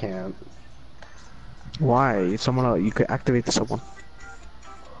 I can't. Why? Someone you could activate someone.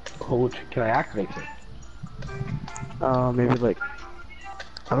 Who can I activate it? Maybe like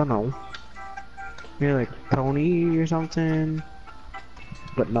I don't know. Maybe like Tony or something.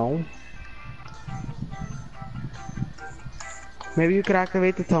 But no. Maybe you could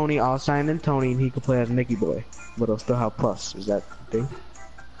activate the Tony, I'll sign in Tony, and he could play as Nicky Boy. But he'll still have plus. Is that the thing?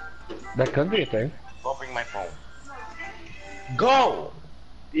 That could be a thing. Don't bring my phone. Go!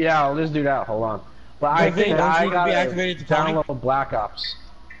 Yeah, I'll just do that. Hold on. But I Vinny, think don't I you gotta be activated to Tony? download Black Ops.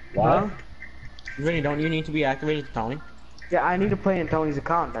 Huh? What? Vinny, don't you need to be activated to Tony? Yeah, I need to play in Tony's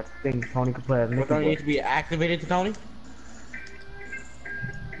account. That's the thing. Tony could play as But Nicky don't you Boy. need to be activated to Tony?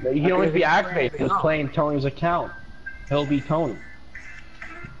 He can only be activated if he's playing Tony's account. He'll be Tony.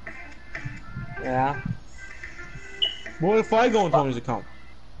 Yeah. What if I go on Tony's account?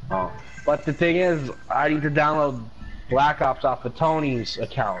 Oh. But the thing is, I need to download Black Ops off of Tony's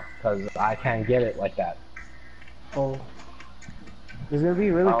account because I can't get it like that. Oh. It's gonna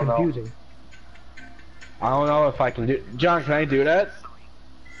be really I don't know. confusing. I don't know if I can do. John, can I do that?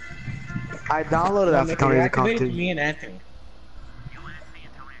 I downloaded off of Tony's account activated to too. me and Anthony.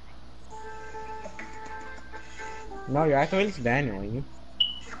 No, you're activated to Daniel, ain't you?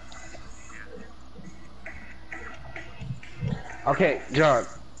 Okay, John.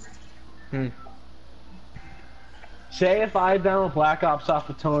 Say if I download Black Ops off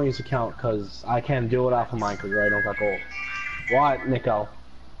of Tony's account because I can't do it off of mine because I don't got gold. What, Nico?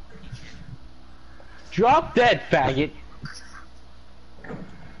 Drop dead, faggot.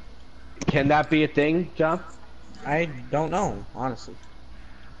 Can that be a thing, John? I don't know, honestly.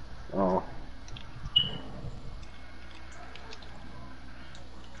 Oh.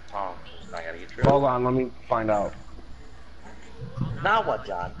 Oh, I gotta get through. Hold on, let me find out. Now what,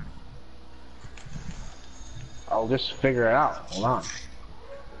 John? I'll just figure it out. Hold on.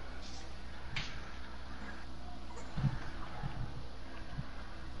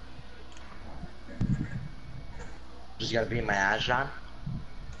 Just gotta be in my ass, John?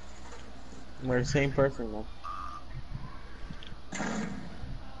 We're the same person, though.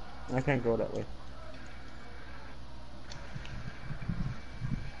 I can't go that way.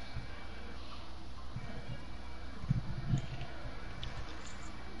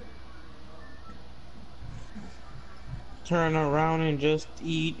 Turn around and just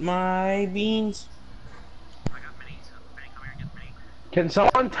eat my beans. Can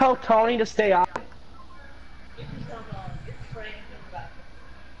someone tell Tony to stay out?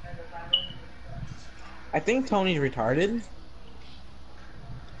 I think Tony's retarded.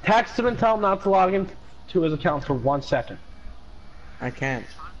 Text him and tell him not to log in to his account for 1 second. I can't.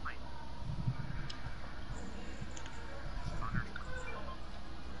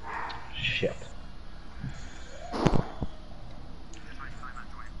 Shit.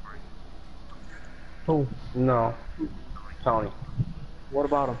 Who? No. Tony. What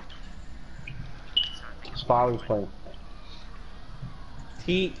about him? His father's playing.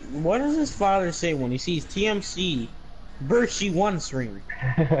 What does his father say when he sees TMC Bershi 1 stream?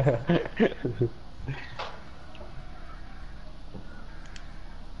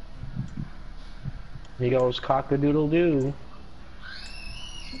 He goes cock-a-doodle-doo.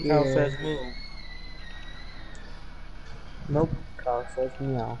 Cow says moo. Nope. Cow says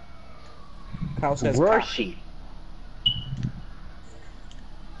meow. Cow says Rushy.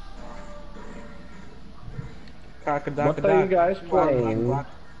 cock. What are you guys playing?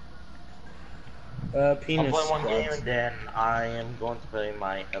 Penis. I'm playing one game and then I am going to play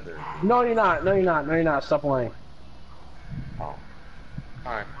my other. No, you're not. No, you're not. No, you're not. Stop playing. Oh.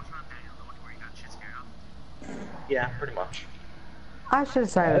 Alright. Yeah, pretty much. I should have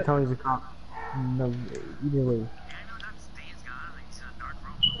signed at Tony's account. No, either way.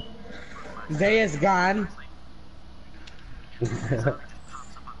 Day is gone.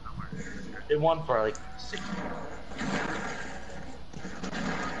 They won for like 6.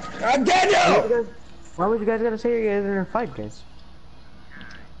 Daniel! Why would you guys gotta say you guys are in a fight, guys?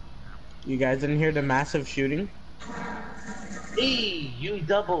 You guys didn't hear the massive shooting? Hey, you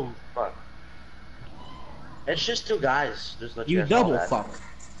double fuck. It's just 2 guys. Just let You guys know double that. fuck.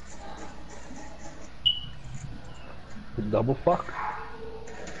 Double fuck.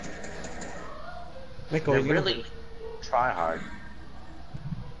 Nico, They you gonna- really try hard.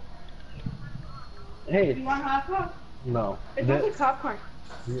 Hey. You want hot dog? No. It's like popcorn.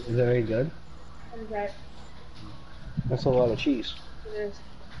 Is that very good? What is that? That's a lot of cheese. It is.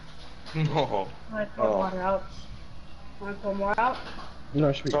 No. I want to pour water out. Want to pour more out? No,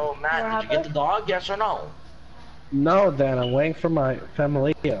 it should be. So Matt, did you get the dog? Yes or no? No, Dan. I'm waiting for my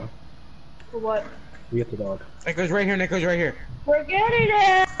familia. For what? You get the dog. Nico's right here, Nico's right here. We're getting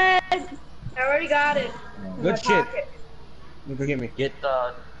it! I already got it. In Good my shit. pocket. Nico, get me. Get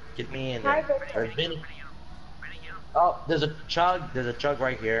me in Hi, there. baby. Or Vinny. Oh, there's a chug. There's a chug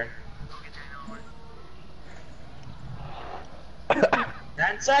right here.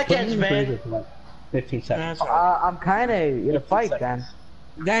 10 seconds, man. 15 seconds. That's right. I'm kinda in a fight, Dan.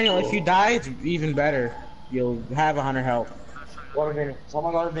 Daniel, if you die, it's even better. You'll have 100 health. Go to Vinny.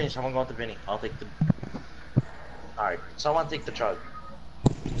 Someone go to Vinny. Someone go to Vinny. I'll take the. Alright, someone take the chug.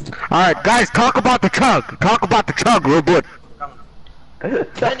 Alright, guys, talk about the chug. Talk about the chug real good.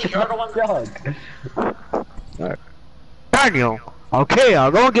 Vinny, you're the one. Dog. Daniel. Okay,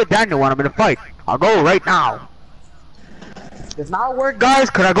 I'll go and get Daniel when I'm in a fight. I'll go right now. Does not work, guys.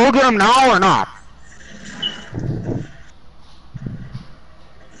 Could I go get him now or not?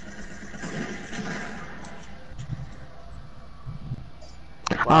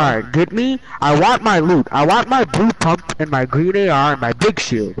 Alright, get me? I want my loot. I want my blue pump and my green AR and my big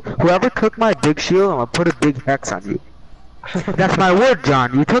shield. Whoever took my big shield, I'm gonna put a big hex on you. That's my wood,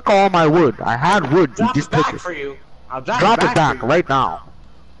 John. You took all my wood. I had wood. You Drop just it back took it. for you. I'll Drop it back for you. right now.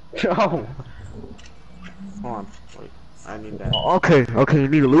 Oh. Hold on. Wait. I need that. Okay, okay, you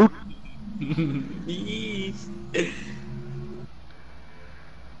need a loot?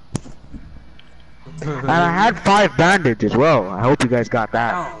 And I had 5 bandage as well. I hope you guys got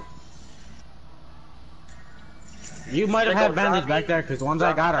that. Oh. You might have had bandage back there, because the ones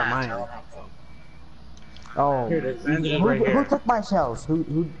I got are mine. Oh. Here, there's bandage right Who here. took my shells?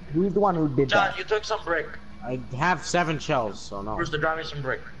 Who's the one who did John, that? you took some brick. I have 7 shells, so no. First, drive me some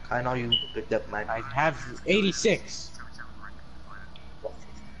brick. I know you picked up my. I have 86.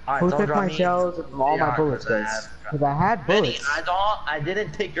 Alright, Who don't took drop my me shells and all my AR, bullets, 'cause I guys? have- Because I had Vinny, bullets. I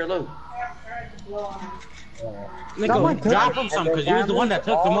didn't take your loot. Nico, Someone took drop it, him and some, they because you're the one that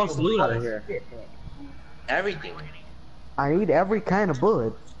took the all most the loot out of bullets. here. Everything. I need every kind of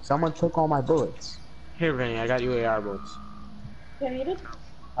bullet. Someone took all my bullets. Here, Vinny, I got you AR bullets. You need it?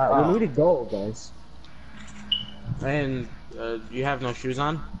 We need a goal, guys. And, you have no shoes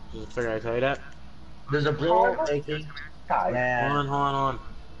on? Just figure I tell you that. There's a blue AK. Hold Yeah. on, hold on, hold on.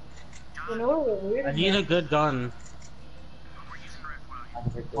 You know what weird? I need a good gun.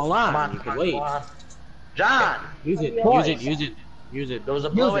 Hold Come on, on, you come can on, wait. come on. John! Use it, Boys. use it, use it, use it. There was a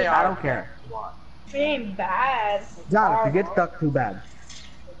blue Use it, AR. I don't care. It ain't bad. John, if you get stuck, too bad.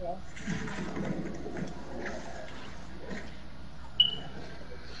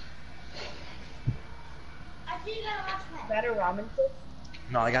 Better ramen soup?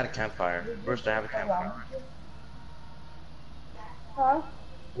 No, I got a campfire. First, I have a campfire. Huh?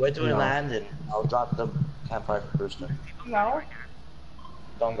 Wait till we No. land and I'll drop the campfire first. No?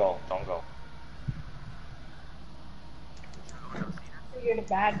 Don't go, don't go. You're the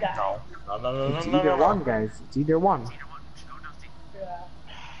bad guy. No. No, no, no, It's no, no, either no. one, guys. It's either one. Yeah.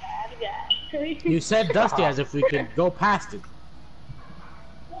 Bad guy. You said Dusty as if we could go past it.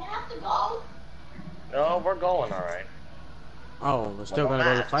 We have to go. No, we're going alright. Oh, we're still gonna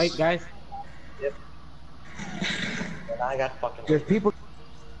go to fight, guys? Yep. And I got fucking. There's people.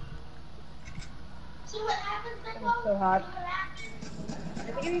 See what happens then, It's so hot. I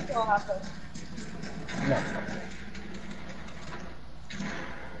think it needs to go hot first.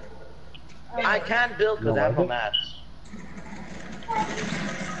 I can't build because I have no mats.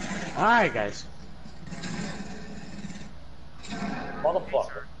 Alright, guys.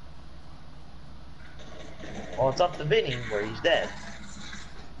 Motherfucker. Well, it's up to Vinny where he's dead.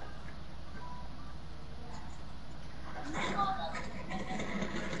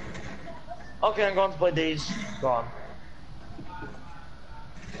 Okay, I'm going to play Days Gone.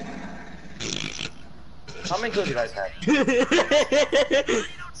 How many kills do you guys have?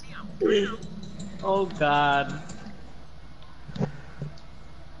 Oh god.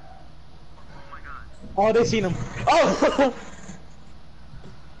 Oh, they seen him. Oh!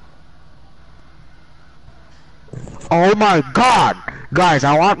 Oh my god! Guys,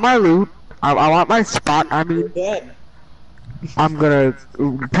 I want my loot. I want my spot. I mean, Dead. I'm gonna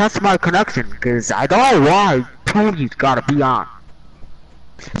test my connection because I don't know why Tony's gotta be on.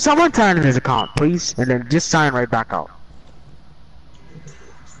 Someone sign in his account, please, and then just sign right back out.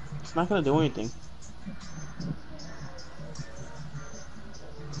 It's not gonna do anything.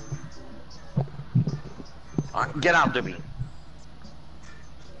 Get out to me.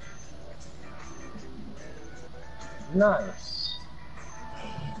 Nice.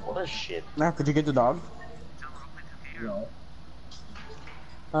 What a shit. Now, could you get the dog? No.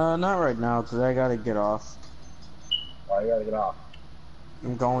 Not right now, because I gotta get off. Why you gotta get off?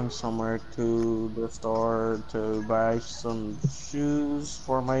 I'm going somewhere to the store to buy some shoes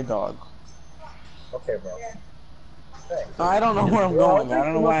for my dog. Okay, bro. Thanks. I don't know where I'm going. I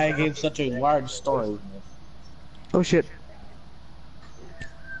don't know why I gave such a large story. Oh shit.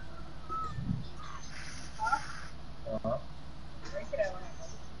 Uh-huh.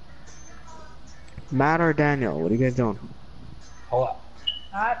 Matt or Daniel, what are you guys doing? Hold up.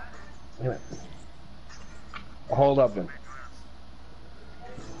 Hot. Wait a minute. Hold up then.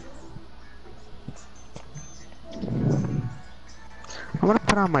 I'm gonna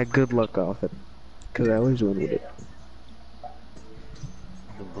put on my good luck outfit, because I always win with it.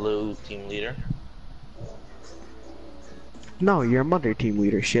 The blue team leader. No, you're mother team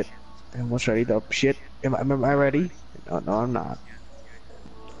leader, shit. And what's ready though? Shit. Am I ready? No, no, I'm not.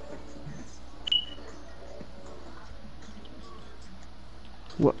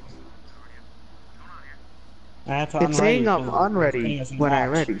 What? It's saying I'm unready when I'm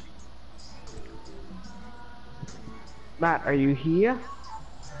ready. Matt, are you here?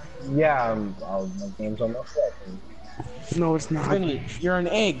 Yeah, my game's almost set. No, it's not. Vinny, you're an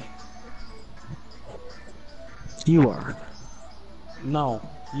egg. You are. No,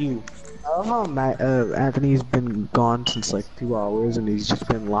 you. I don't know, Matt, Anthony's been gone since like 2 hours and he's just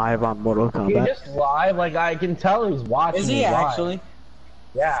been live on Mortal He Kombat. just live, like I can tell he's watching. Is he live. actually?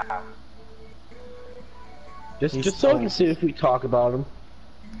 Yeah. He's Just so I so- can see if we talk about him.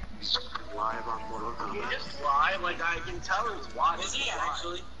 Live on Mortal Kombat. Just live, like I can tell he's watching. Is he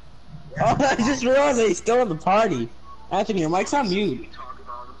actually? Oh, I just realized that he's still in the party. Anthony, your mic's on mute.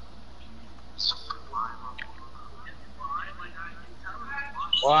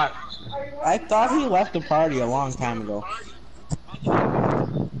 What? I thought he left the party a long time ago.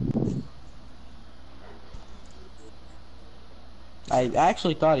 I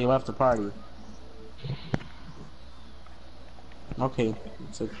actually thought he left the party. Okay,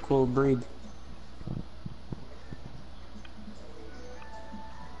 it's a cool breed.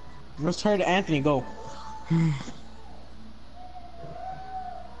 Let's try to Anthony go.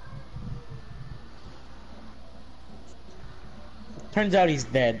 Turns out he's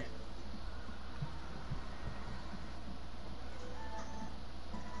dead.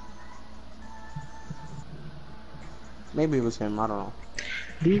 Maybe it was him, I don't know.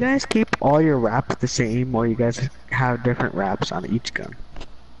 Do you guys keep all your wraps the same, or you guys have different wraps on each gun?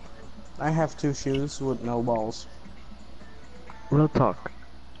 I have 2 shoes with no balls. Real talk.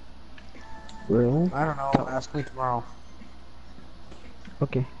 Real? I don't know, ask me tomorrow.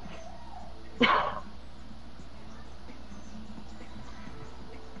 Okay.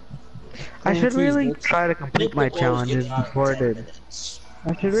 I should really try to complete my challenges before the...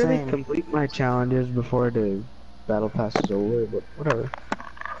 I should really Same. complete my challenges before the battle pass is over, but whatever.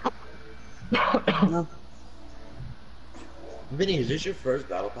 No. Vinny, is this your first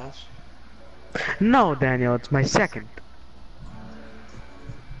battle pass? No, Daniel, it's my second.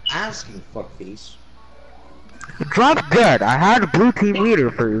 Asking, fuckface. Drop good. I had a blue team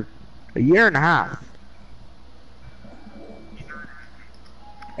leader for A year and a half.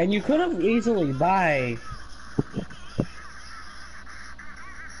 And you could have easily buy.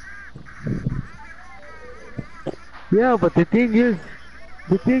 Yeah, but the thing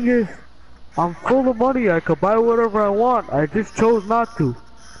is, I'm full of money. I could buy whatever I want. I just chose not to.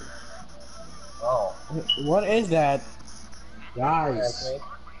 Oh. What is that? Guys.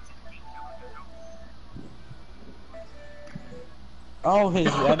 Oh, his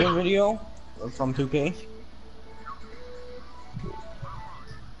other video from 2K.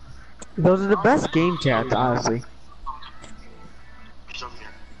 Those are the best game chats, honestly.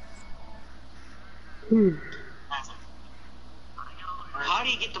 How do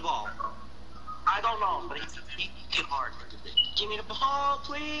you get the ball? I don't know, but he too hard. Give me the ball,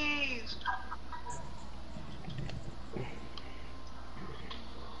 please.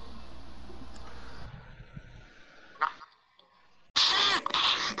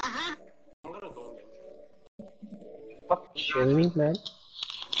 Fuck shitting, man.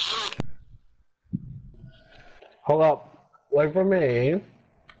 Hold up. Wait for me.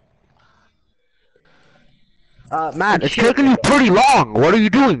 Matt, it's taking you pretty long. What are you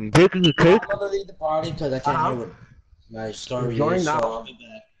doing? Baking a cake? I'm gonna leave the party because I can't hear what my story is, so I'll be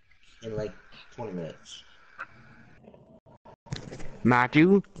back in like 20 minutes.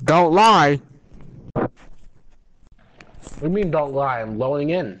 Matthew, don't lie. What do you mean don't lie? I'm loading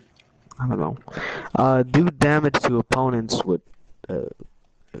in. I don't know. Do damage to opponents with,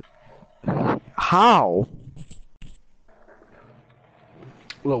 how?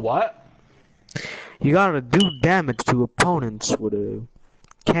 The what? You gotta do damage to opponents with a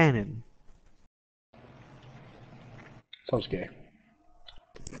cannon. Sounds gay.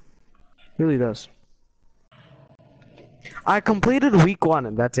 Really does. I completed week 1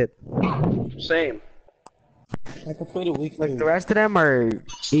 and that's it. Same. I completed week 2. Like the rest of them are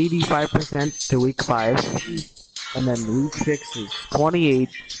 85% to week 5. And then week 6 is 28.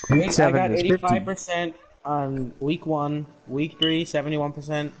 Week 7 I got is 50. 85% on week 1, week 3,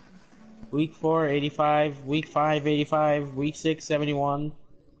 71%, week 4, 85, week 5, 85, week 6, 71,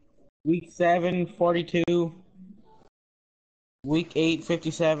 week 7, 42, week 8,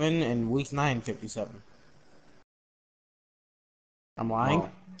 57, and week 9, 57. I'm lying?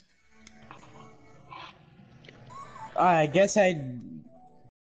 I guess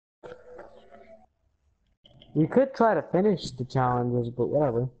We could try to finish the challenges, but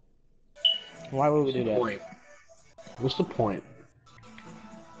whatever. Why would we do that? Point. What's the point?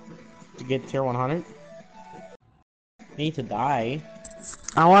 To get tier 100? Need to die.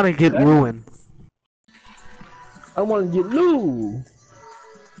 I want to get ruined. I want to get Lou.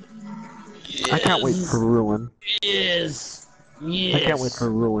 I can't wait for ruin. Yes. Yes. I can't wait for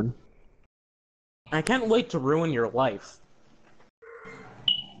ruin. I can't wait to ruin your life.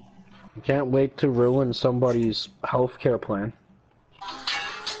 I can't wait to ruin somebody's healthcare plan.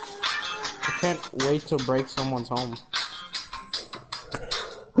 I can't wait to break someone's home.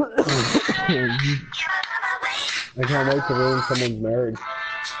 I can't wait to ruin someone's marriage.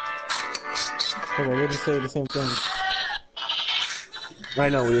 Because I didn't say the same thing. I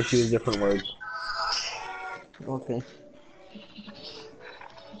know, we just use different words. Okay.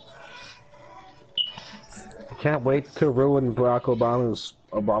 I can't wait to ruin Barack Obama's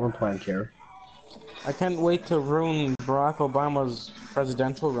Obama plan care. I can't wait to ruin Barack Obama's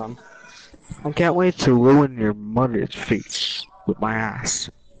presidential run. I can't wait to ruin your mother's face with my ass.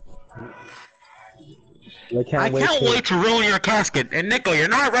 I can't wait to ruin your casket. And Nico, you're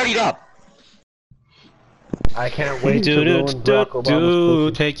not readied up. I can't wait to ruin Barack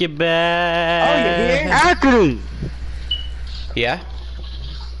Obama's pussy. Take it back. Oh, you're here? Anthony! Yeah?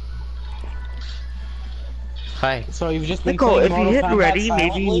 Hi. So you've just been Nico, saying if you Mortal hit Kombat ready,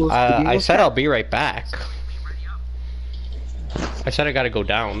 silently? maybe we'll I said I'll be right back. I said I gotta go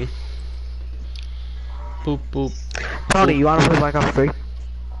down. Boop boop. Tony, you wanna play Black Ops 3?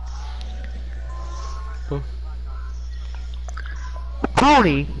 Boop.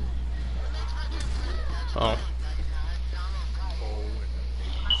 Tony! Oh.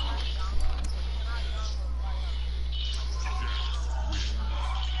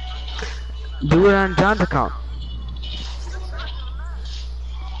 Do it on John's account.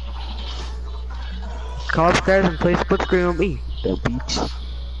 Call upstairs and play split screen with me. The beach.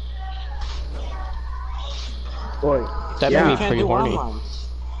 Boy, That Yeah. made me Can't pretty do horny. online.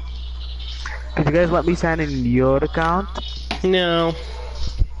 Could you guys let me sign in your account? No.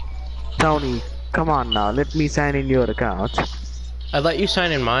 Tony, come on now, let me sign in your account. I let you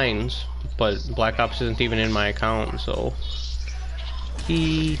sign in mines, but Black Ops isn't even in my account, so.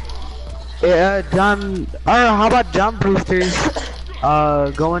 John, or how about John Brewster's?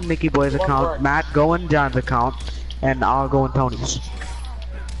 Go in Nicky Boy's account. Matt, go in John's account, and I'll go in Tony's.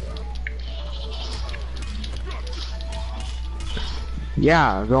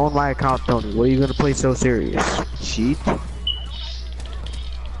 Yeah, go in my account, Tony. What are you gonna play so serious? Cheat?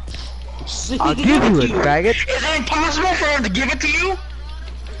 I'll give you it, faggot. Is it impossible for him to give it to you?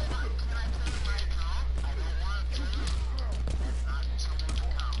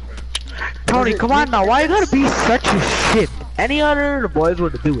 Tony, come on now. Why you gotta be such a shit? Any other of the boys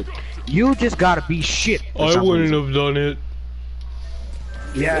would do it. You just gotta be shit. I wouldn't have done it.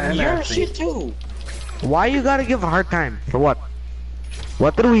 Yeah, You're shit too. Why you gotta give a hard time? For what?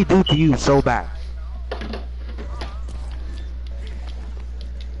 What did we do to you so bad?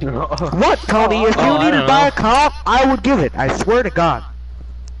 What, Tony? If you needed to buy a car, I would give it. I swear to God.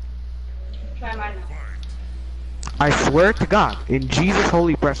 Try mine now. I swear to God. In Jesus'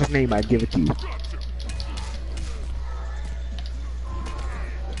 holy precious name, I'd give it to you.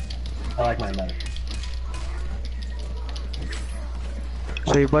 I like mine better.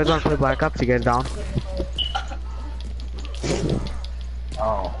 So you boys want to play Black Ops? You guys down?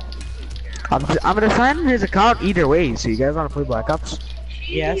 Oh. I'm gonna sign his account either way. So you guys want to play Black Ops?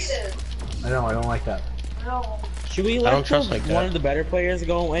 Yes. I know, I don't like that. No. Should we don't let trust like one that. of the better players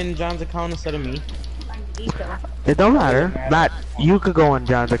go in John's account instead of me? It don't matter. Matt, you could go on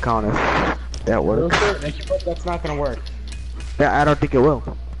John's account if that works. But that's not gonna work. Yeah, I don't think it will.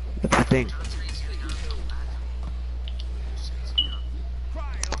 That's the thing.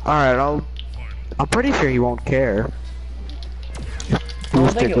 Alright, I'm pretty sure he won't care.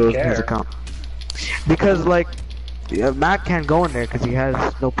 Who's think goes he'll in his care. account. Because, like, Matt can't go in there because he has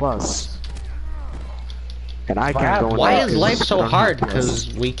no plus. And I can't go in there. Why is 'cause life I so don't have hard? plus.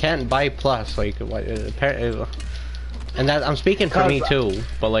 Because we can't buy plus. Like, apparently, and that I'm speaking for me too.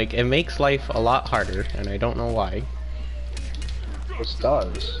 But like, it makes life a lot harder, and I don't know why. This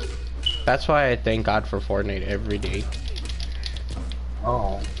does. That's why I thank God for Fortnite every day.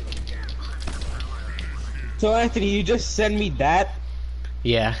 Oh. So Anthony, you just send me that?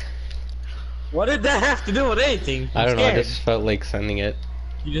 Yeah. What did that have to do with anything? I don't know. I scared. just felt like sending it.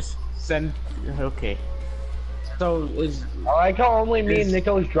 You just send. Okay. So is I like how only me and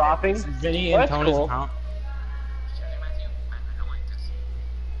Nico's dropping. Vinny and That's Tony's cool. account?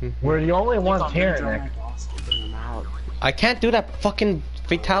 We're the only ones here, Nick. I can't do that fucking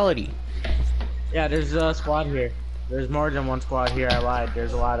fatality. Yeah, there's a squad here. There's more than one squad here. I lied.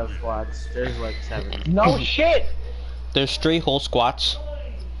 There's a lot of squads. There's like 7. No shit! There's 3 whole squats.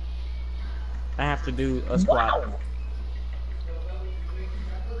 I have to do a squad. Wow.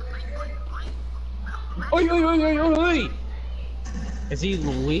 Oi, oi, oi, oi, oi, oi! Is he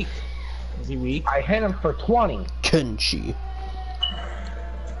weak? Is he weak? I hit him for 20. Kenshi.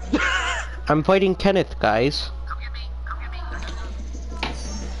 I'm fighting Kenneth, guys.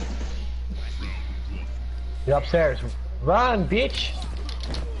 You're upstairs. Run, bitch!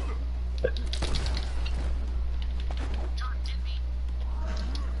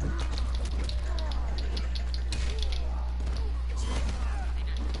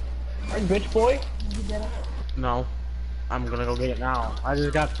 Hey, bitch boy. No. I'm gonna go get it now. I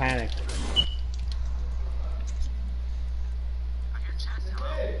just got panicked.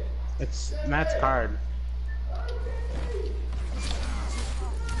 It's Matt's card.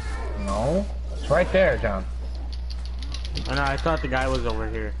 No. It's right there, John. I know, I thought the guy was over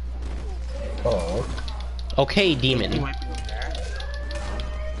here. Oh. Okay, He demon. might be over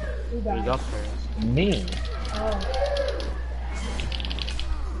there. He's upstairs. Me.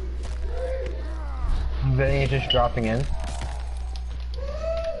 Vinny just dropping in.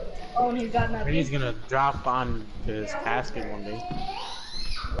 Oh, and he's got I nothing. think he's gonna drop on his casket one day.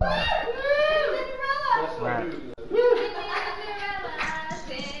 Right.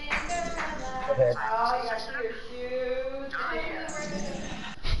 Okay.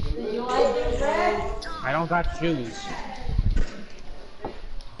 I don't got shoes.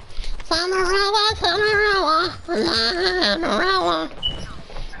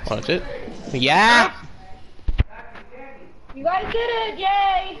 What's it? Yeah! You guys did it!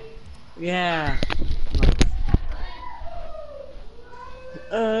 Yay! Yeah.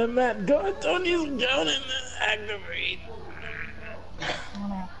 Matt, go. Tony's going and activate.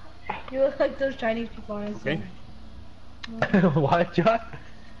 You look like those Chinese people on Okay. Instagram. What, John?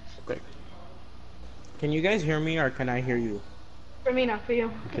 Okay. Can you guys hear me or can I hear you? For me, not for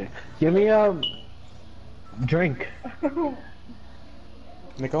you. Okay. Give me a drink.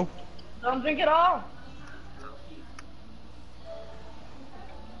 Nico? Don't drink it all.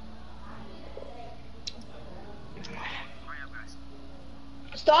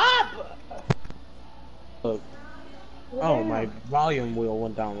 Stop! Look. Oh, my volume wheel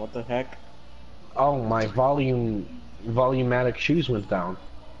went down. What the heck? Oh, my volumatic shoes went down.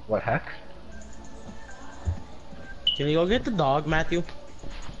 What heck? Can you go get the dog, Matthew?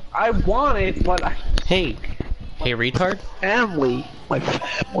 I want it, but I... Hey. Hey, retard. Family. My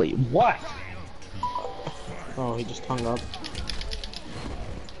family. What? Oh, he just hung up.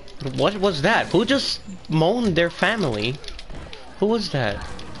 What was that? Who just moaned their family? Who was that?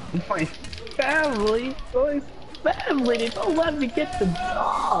 My family? My family. They don't let me get the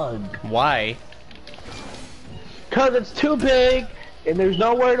dog. Why? Cause it's too big, and there's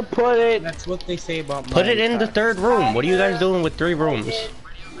nowhere to put it. That's what they say about Put it in the third room. What are you guys doing with 3 rooms?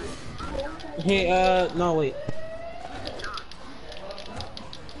 Hey, no, wait.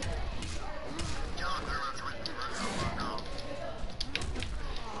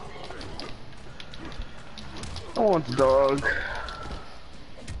 I want the dog.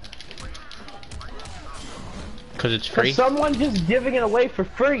 Cause it's free? Cause someone just giving it away for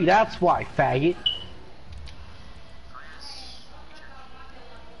free, that's why, faggot.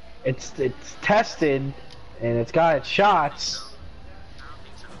 It's tested, and it's got its shots.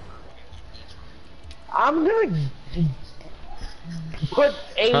 I'm gonna put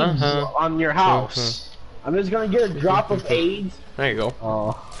AIDS on your house. I'm just gonna get a drop of AIDS. There you go.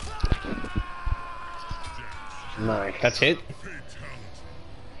 Oh. Nice. That's it?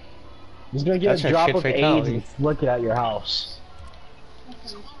 Just gonna get That's a a drop shit of fatality. AIDS and flick it at your house.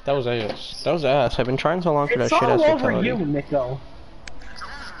 That was ass. That was ass. I've been trying so long for that It's shit ass all over fatality. you, Nico.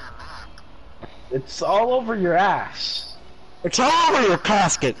 It's all over your ass. It's all over your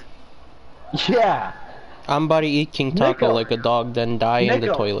casket. Yeah. I'm about to eat King Taco Nico. like a dog, then die in the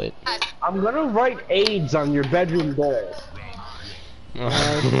Nico. toilet. I'm gonna write AIDS on your bedroom door.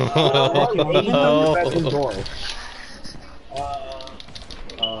 Write AIDS on your bedroom door.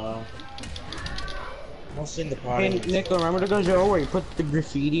 What's in the party? Hey, Nico, remember the Gojo where you put the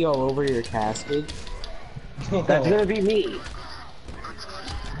graffiti all over your casket? That's gonna be me.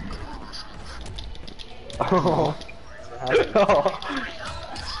 Oh.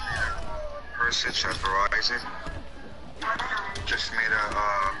 Person chat Verizon. Just made a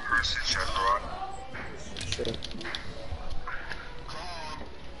person chat Verizon.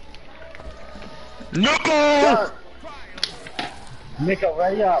 Nico! Nico,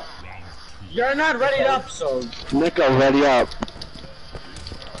 ready up. You're not ready up, so... Nico, ready up.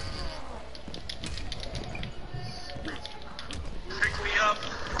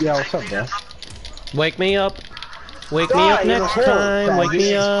 Yeah, what's up, bro? Wake me up. Wake me up next time. Wake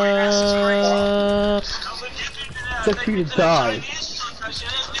me up. Just for you to die.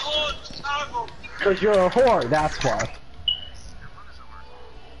 Cause you're a whore, that's why.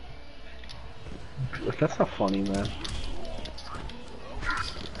 That's not funny, man.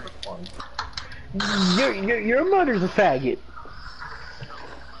 Your mother's a faggot.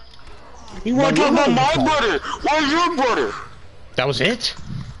 You want to talk about my brother? Where's your brother? That was it?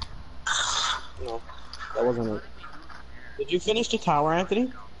 No, that wasn't it. Did you finish the tower,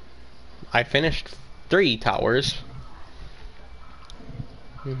 Anthony? I finished 3 towers.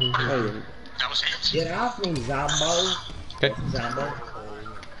 Hey, That was it. get off me, Zombo. Okay. Zombo.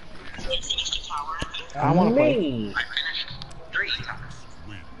 Did you finish the tower, Anthony? I want to play. Me. I finished 3 times.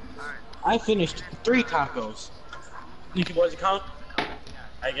 I finished 3 tacos. You can, does it count?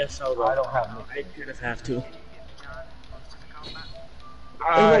 I guess so. I don't have no. I could have to.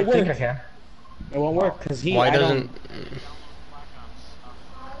 I think I can. It won't work because he. Why I doesn't...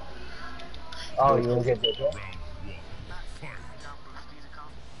 Oh, you won't get digital?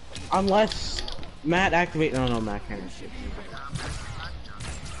 Unless Matt activate. No, Matt can't.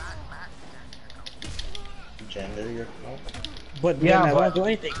 Gender your phone? But then Yeah, that but- won't do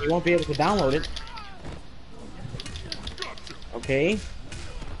anything. He won't be able to download it. Okay.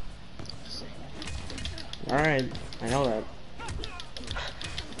 Alright, I know that.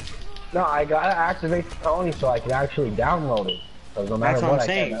 No, I gotta activate Tony so I can actually download it. So no matter That's what what I'm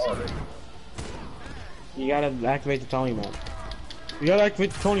I can't saying. download it. You gotta activate the Tony man. You gotta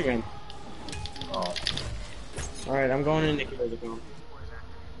activate the Tony man. Oh. Alright, I'm going in Nico's account.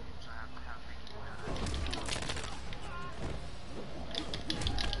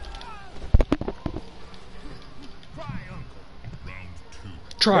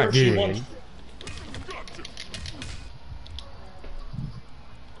 Try Where she again. wants-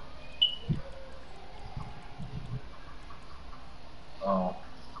 Oh.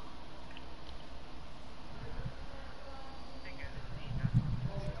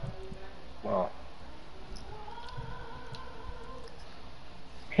 Oh.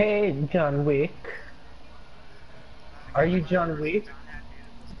 Hey, John Wick. Are you John Wick?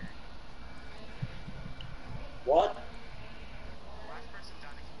 What?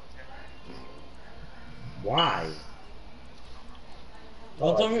 Why?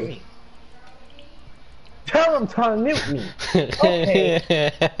 Don't unmute me. Tell him to unmute me.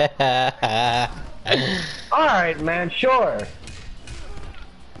 Okay. Alright, man, sure.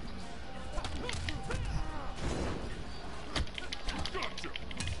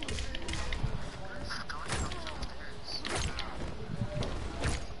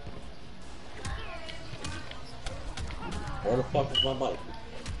 Where the fuck is my bike?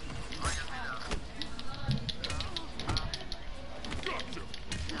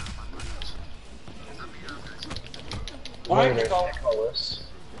 Why are Nicholas?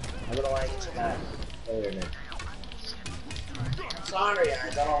 I don't know why I get to that. Wait a minute. I'm sorry, I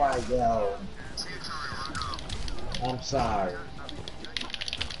don't know why I go. I'm sorry.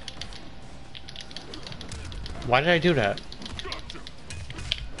 Why did I do that?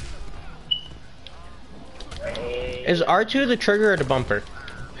 Is R2 the trigger or the bumper?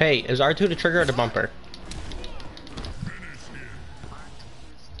 Hey, is R2 the trigger or the bumper?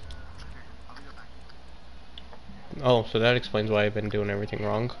 Oh, so that explains why I've been doing everything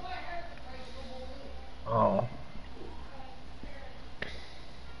wrong. Oh.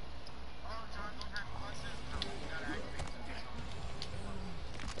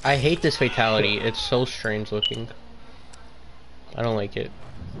 I hate this fatality. It's so strange looking. I don't like it.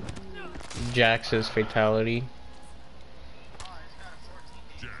 Jax's fatality.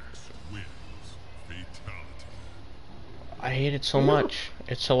 I hate it so much.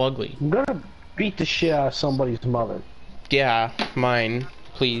 It's so ugly. I'm gonna beat the shit out of somebody's mother. Yeah, mine.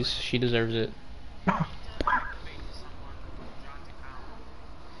 Please. She deserves it.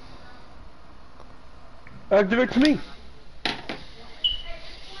 Give it to me.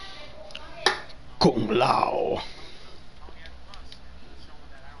 Kung Lao.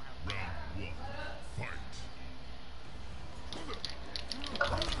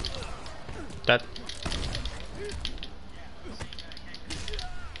 That.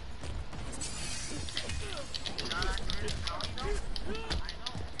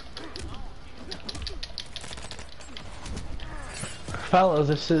 Fellas,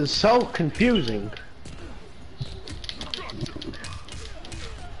 this is so confusing.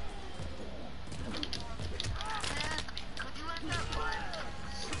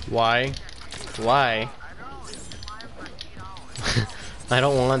 Why? Why? I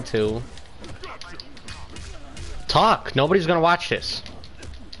don't want to. Talk! Nobody's gonna watch this.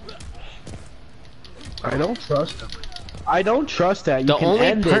 I don't trust him. I don't trust that. You can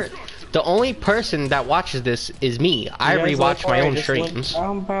end it. The only person that watches this is me. I rewatch my own streams.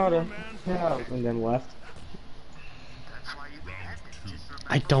 Powder. Yeah, and then left.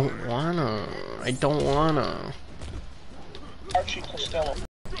 I don't wanna. I don't wanna. Archie Costello.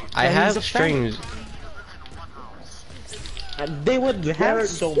 I have streams. They would have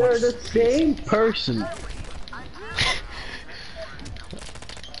so They're much. the same person.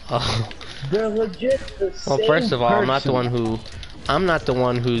 Oh. They're legit the same Well, first of all, person. I'm not the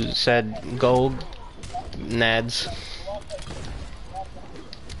one who said go, Nads.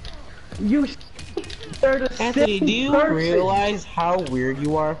 They're the Anthony, same do you person. realize how weird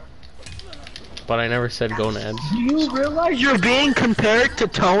you are? But I never said go, Nads. Do you realize you're being compared to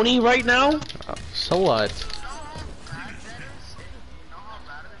Tony right now? So what?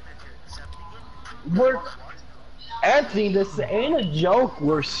 Anthony, this ain't a joke.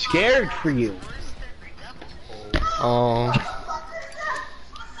 We're scared for you. Oh.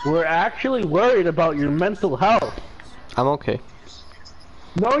 We're actually worried about your mental health. I'm okay.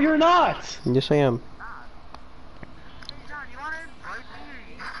 No, you're not. Yes, I am.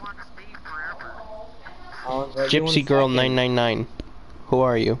 Gypsy Girl 999. Who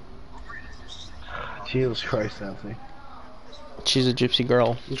are you? Jesus Christ, Anthony. She's a gypsy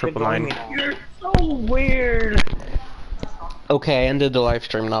girl. 999. You're so weird. Okay, I ended the live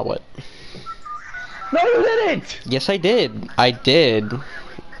stream, not what? No, you didn't. Yes, I did. I did.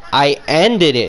 I ended it.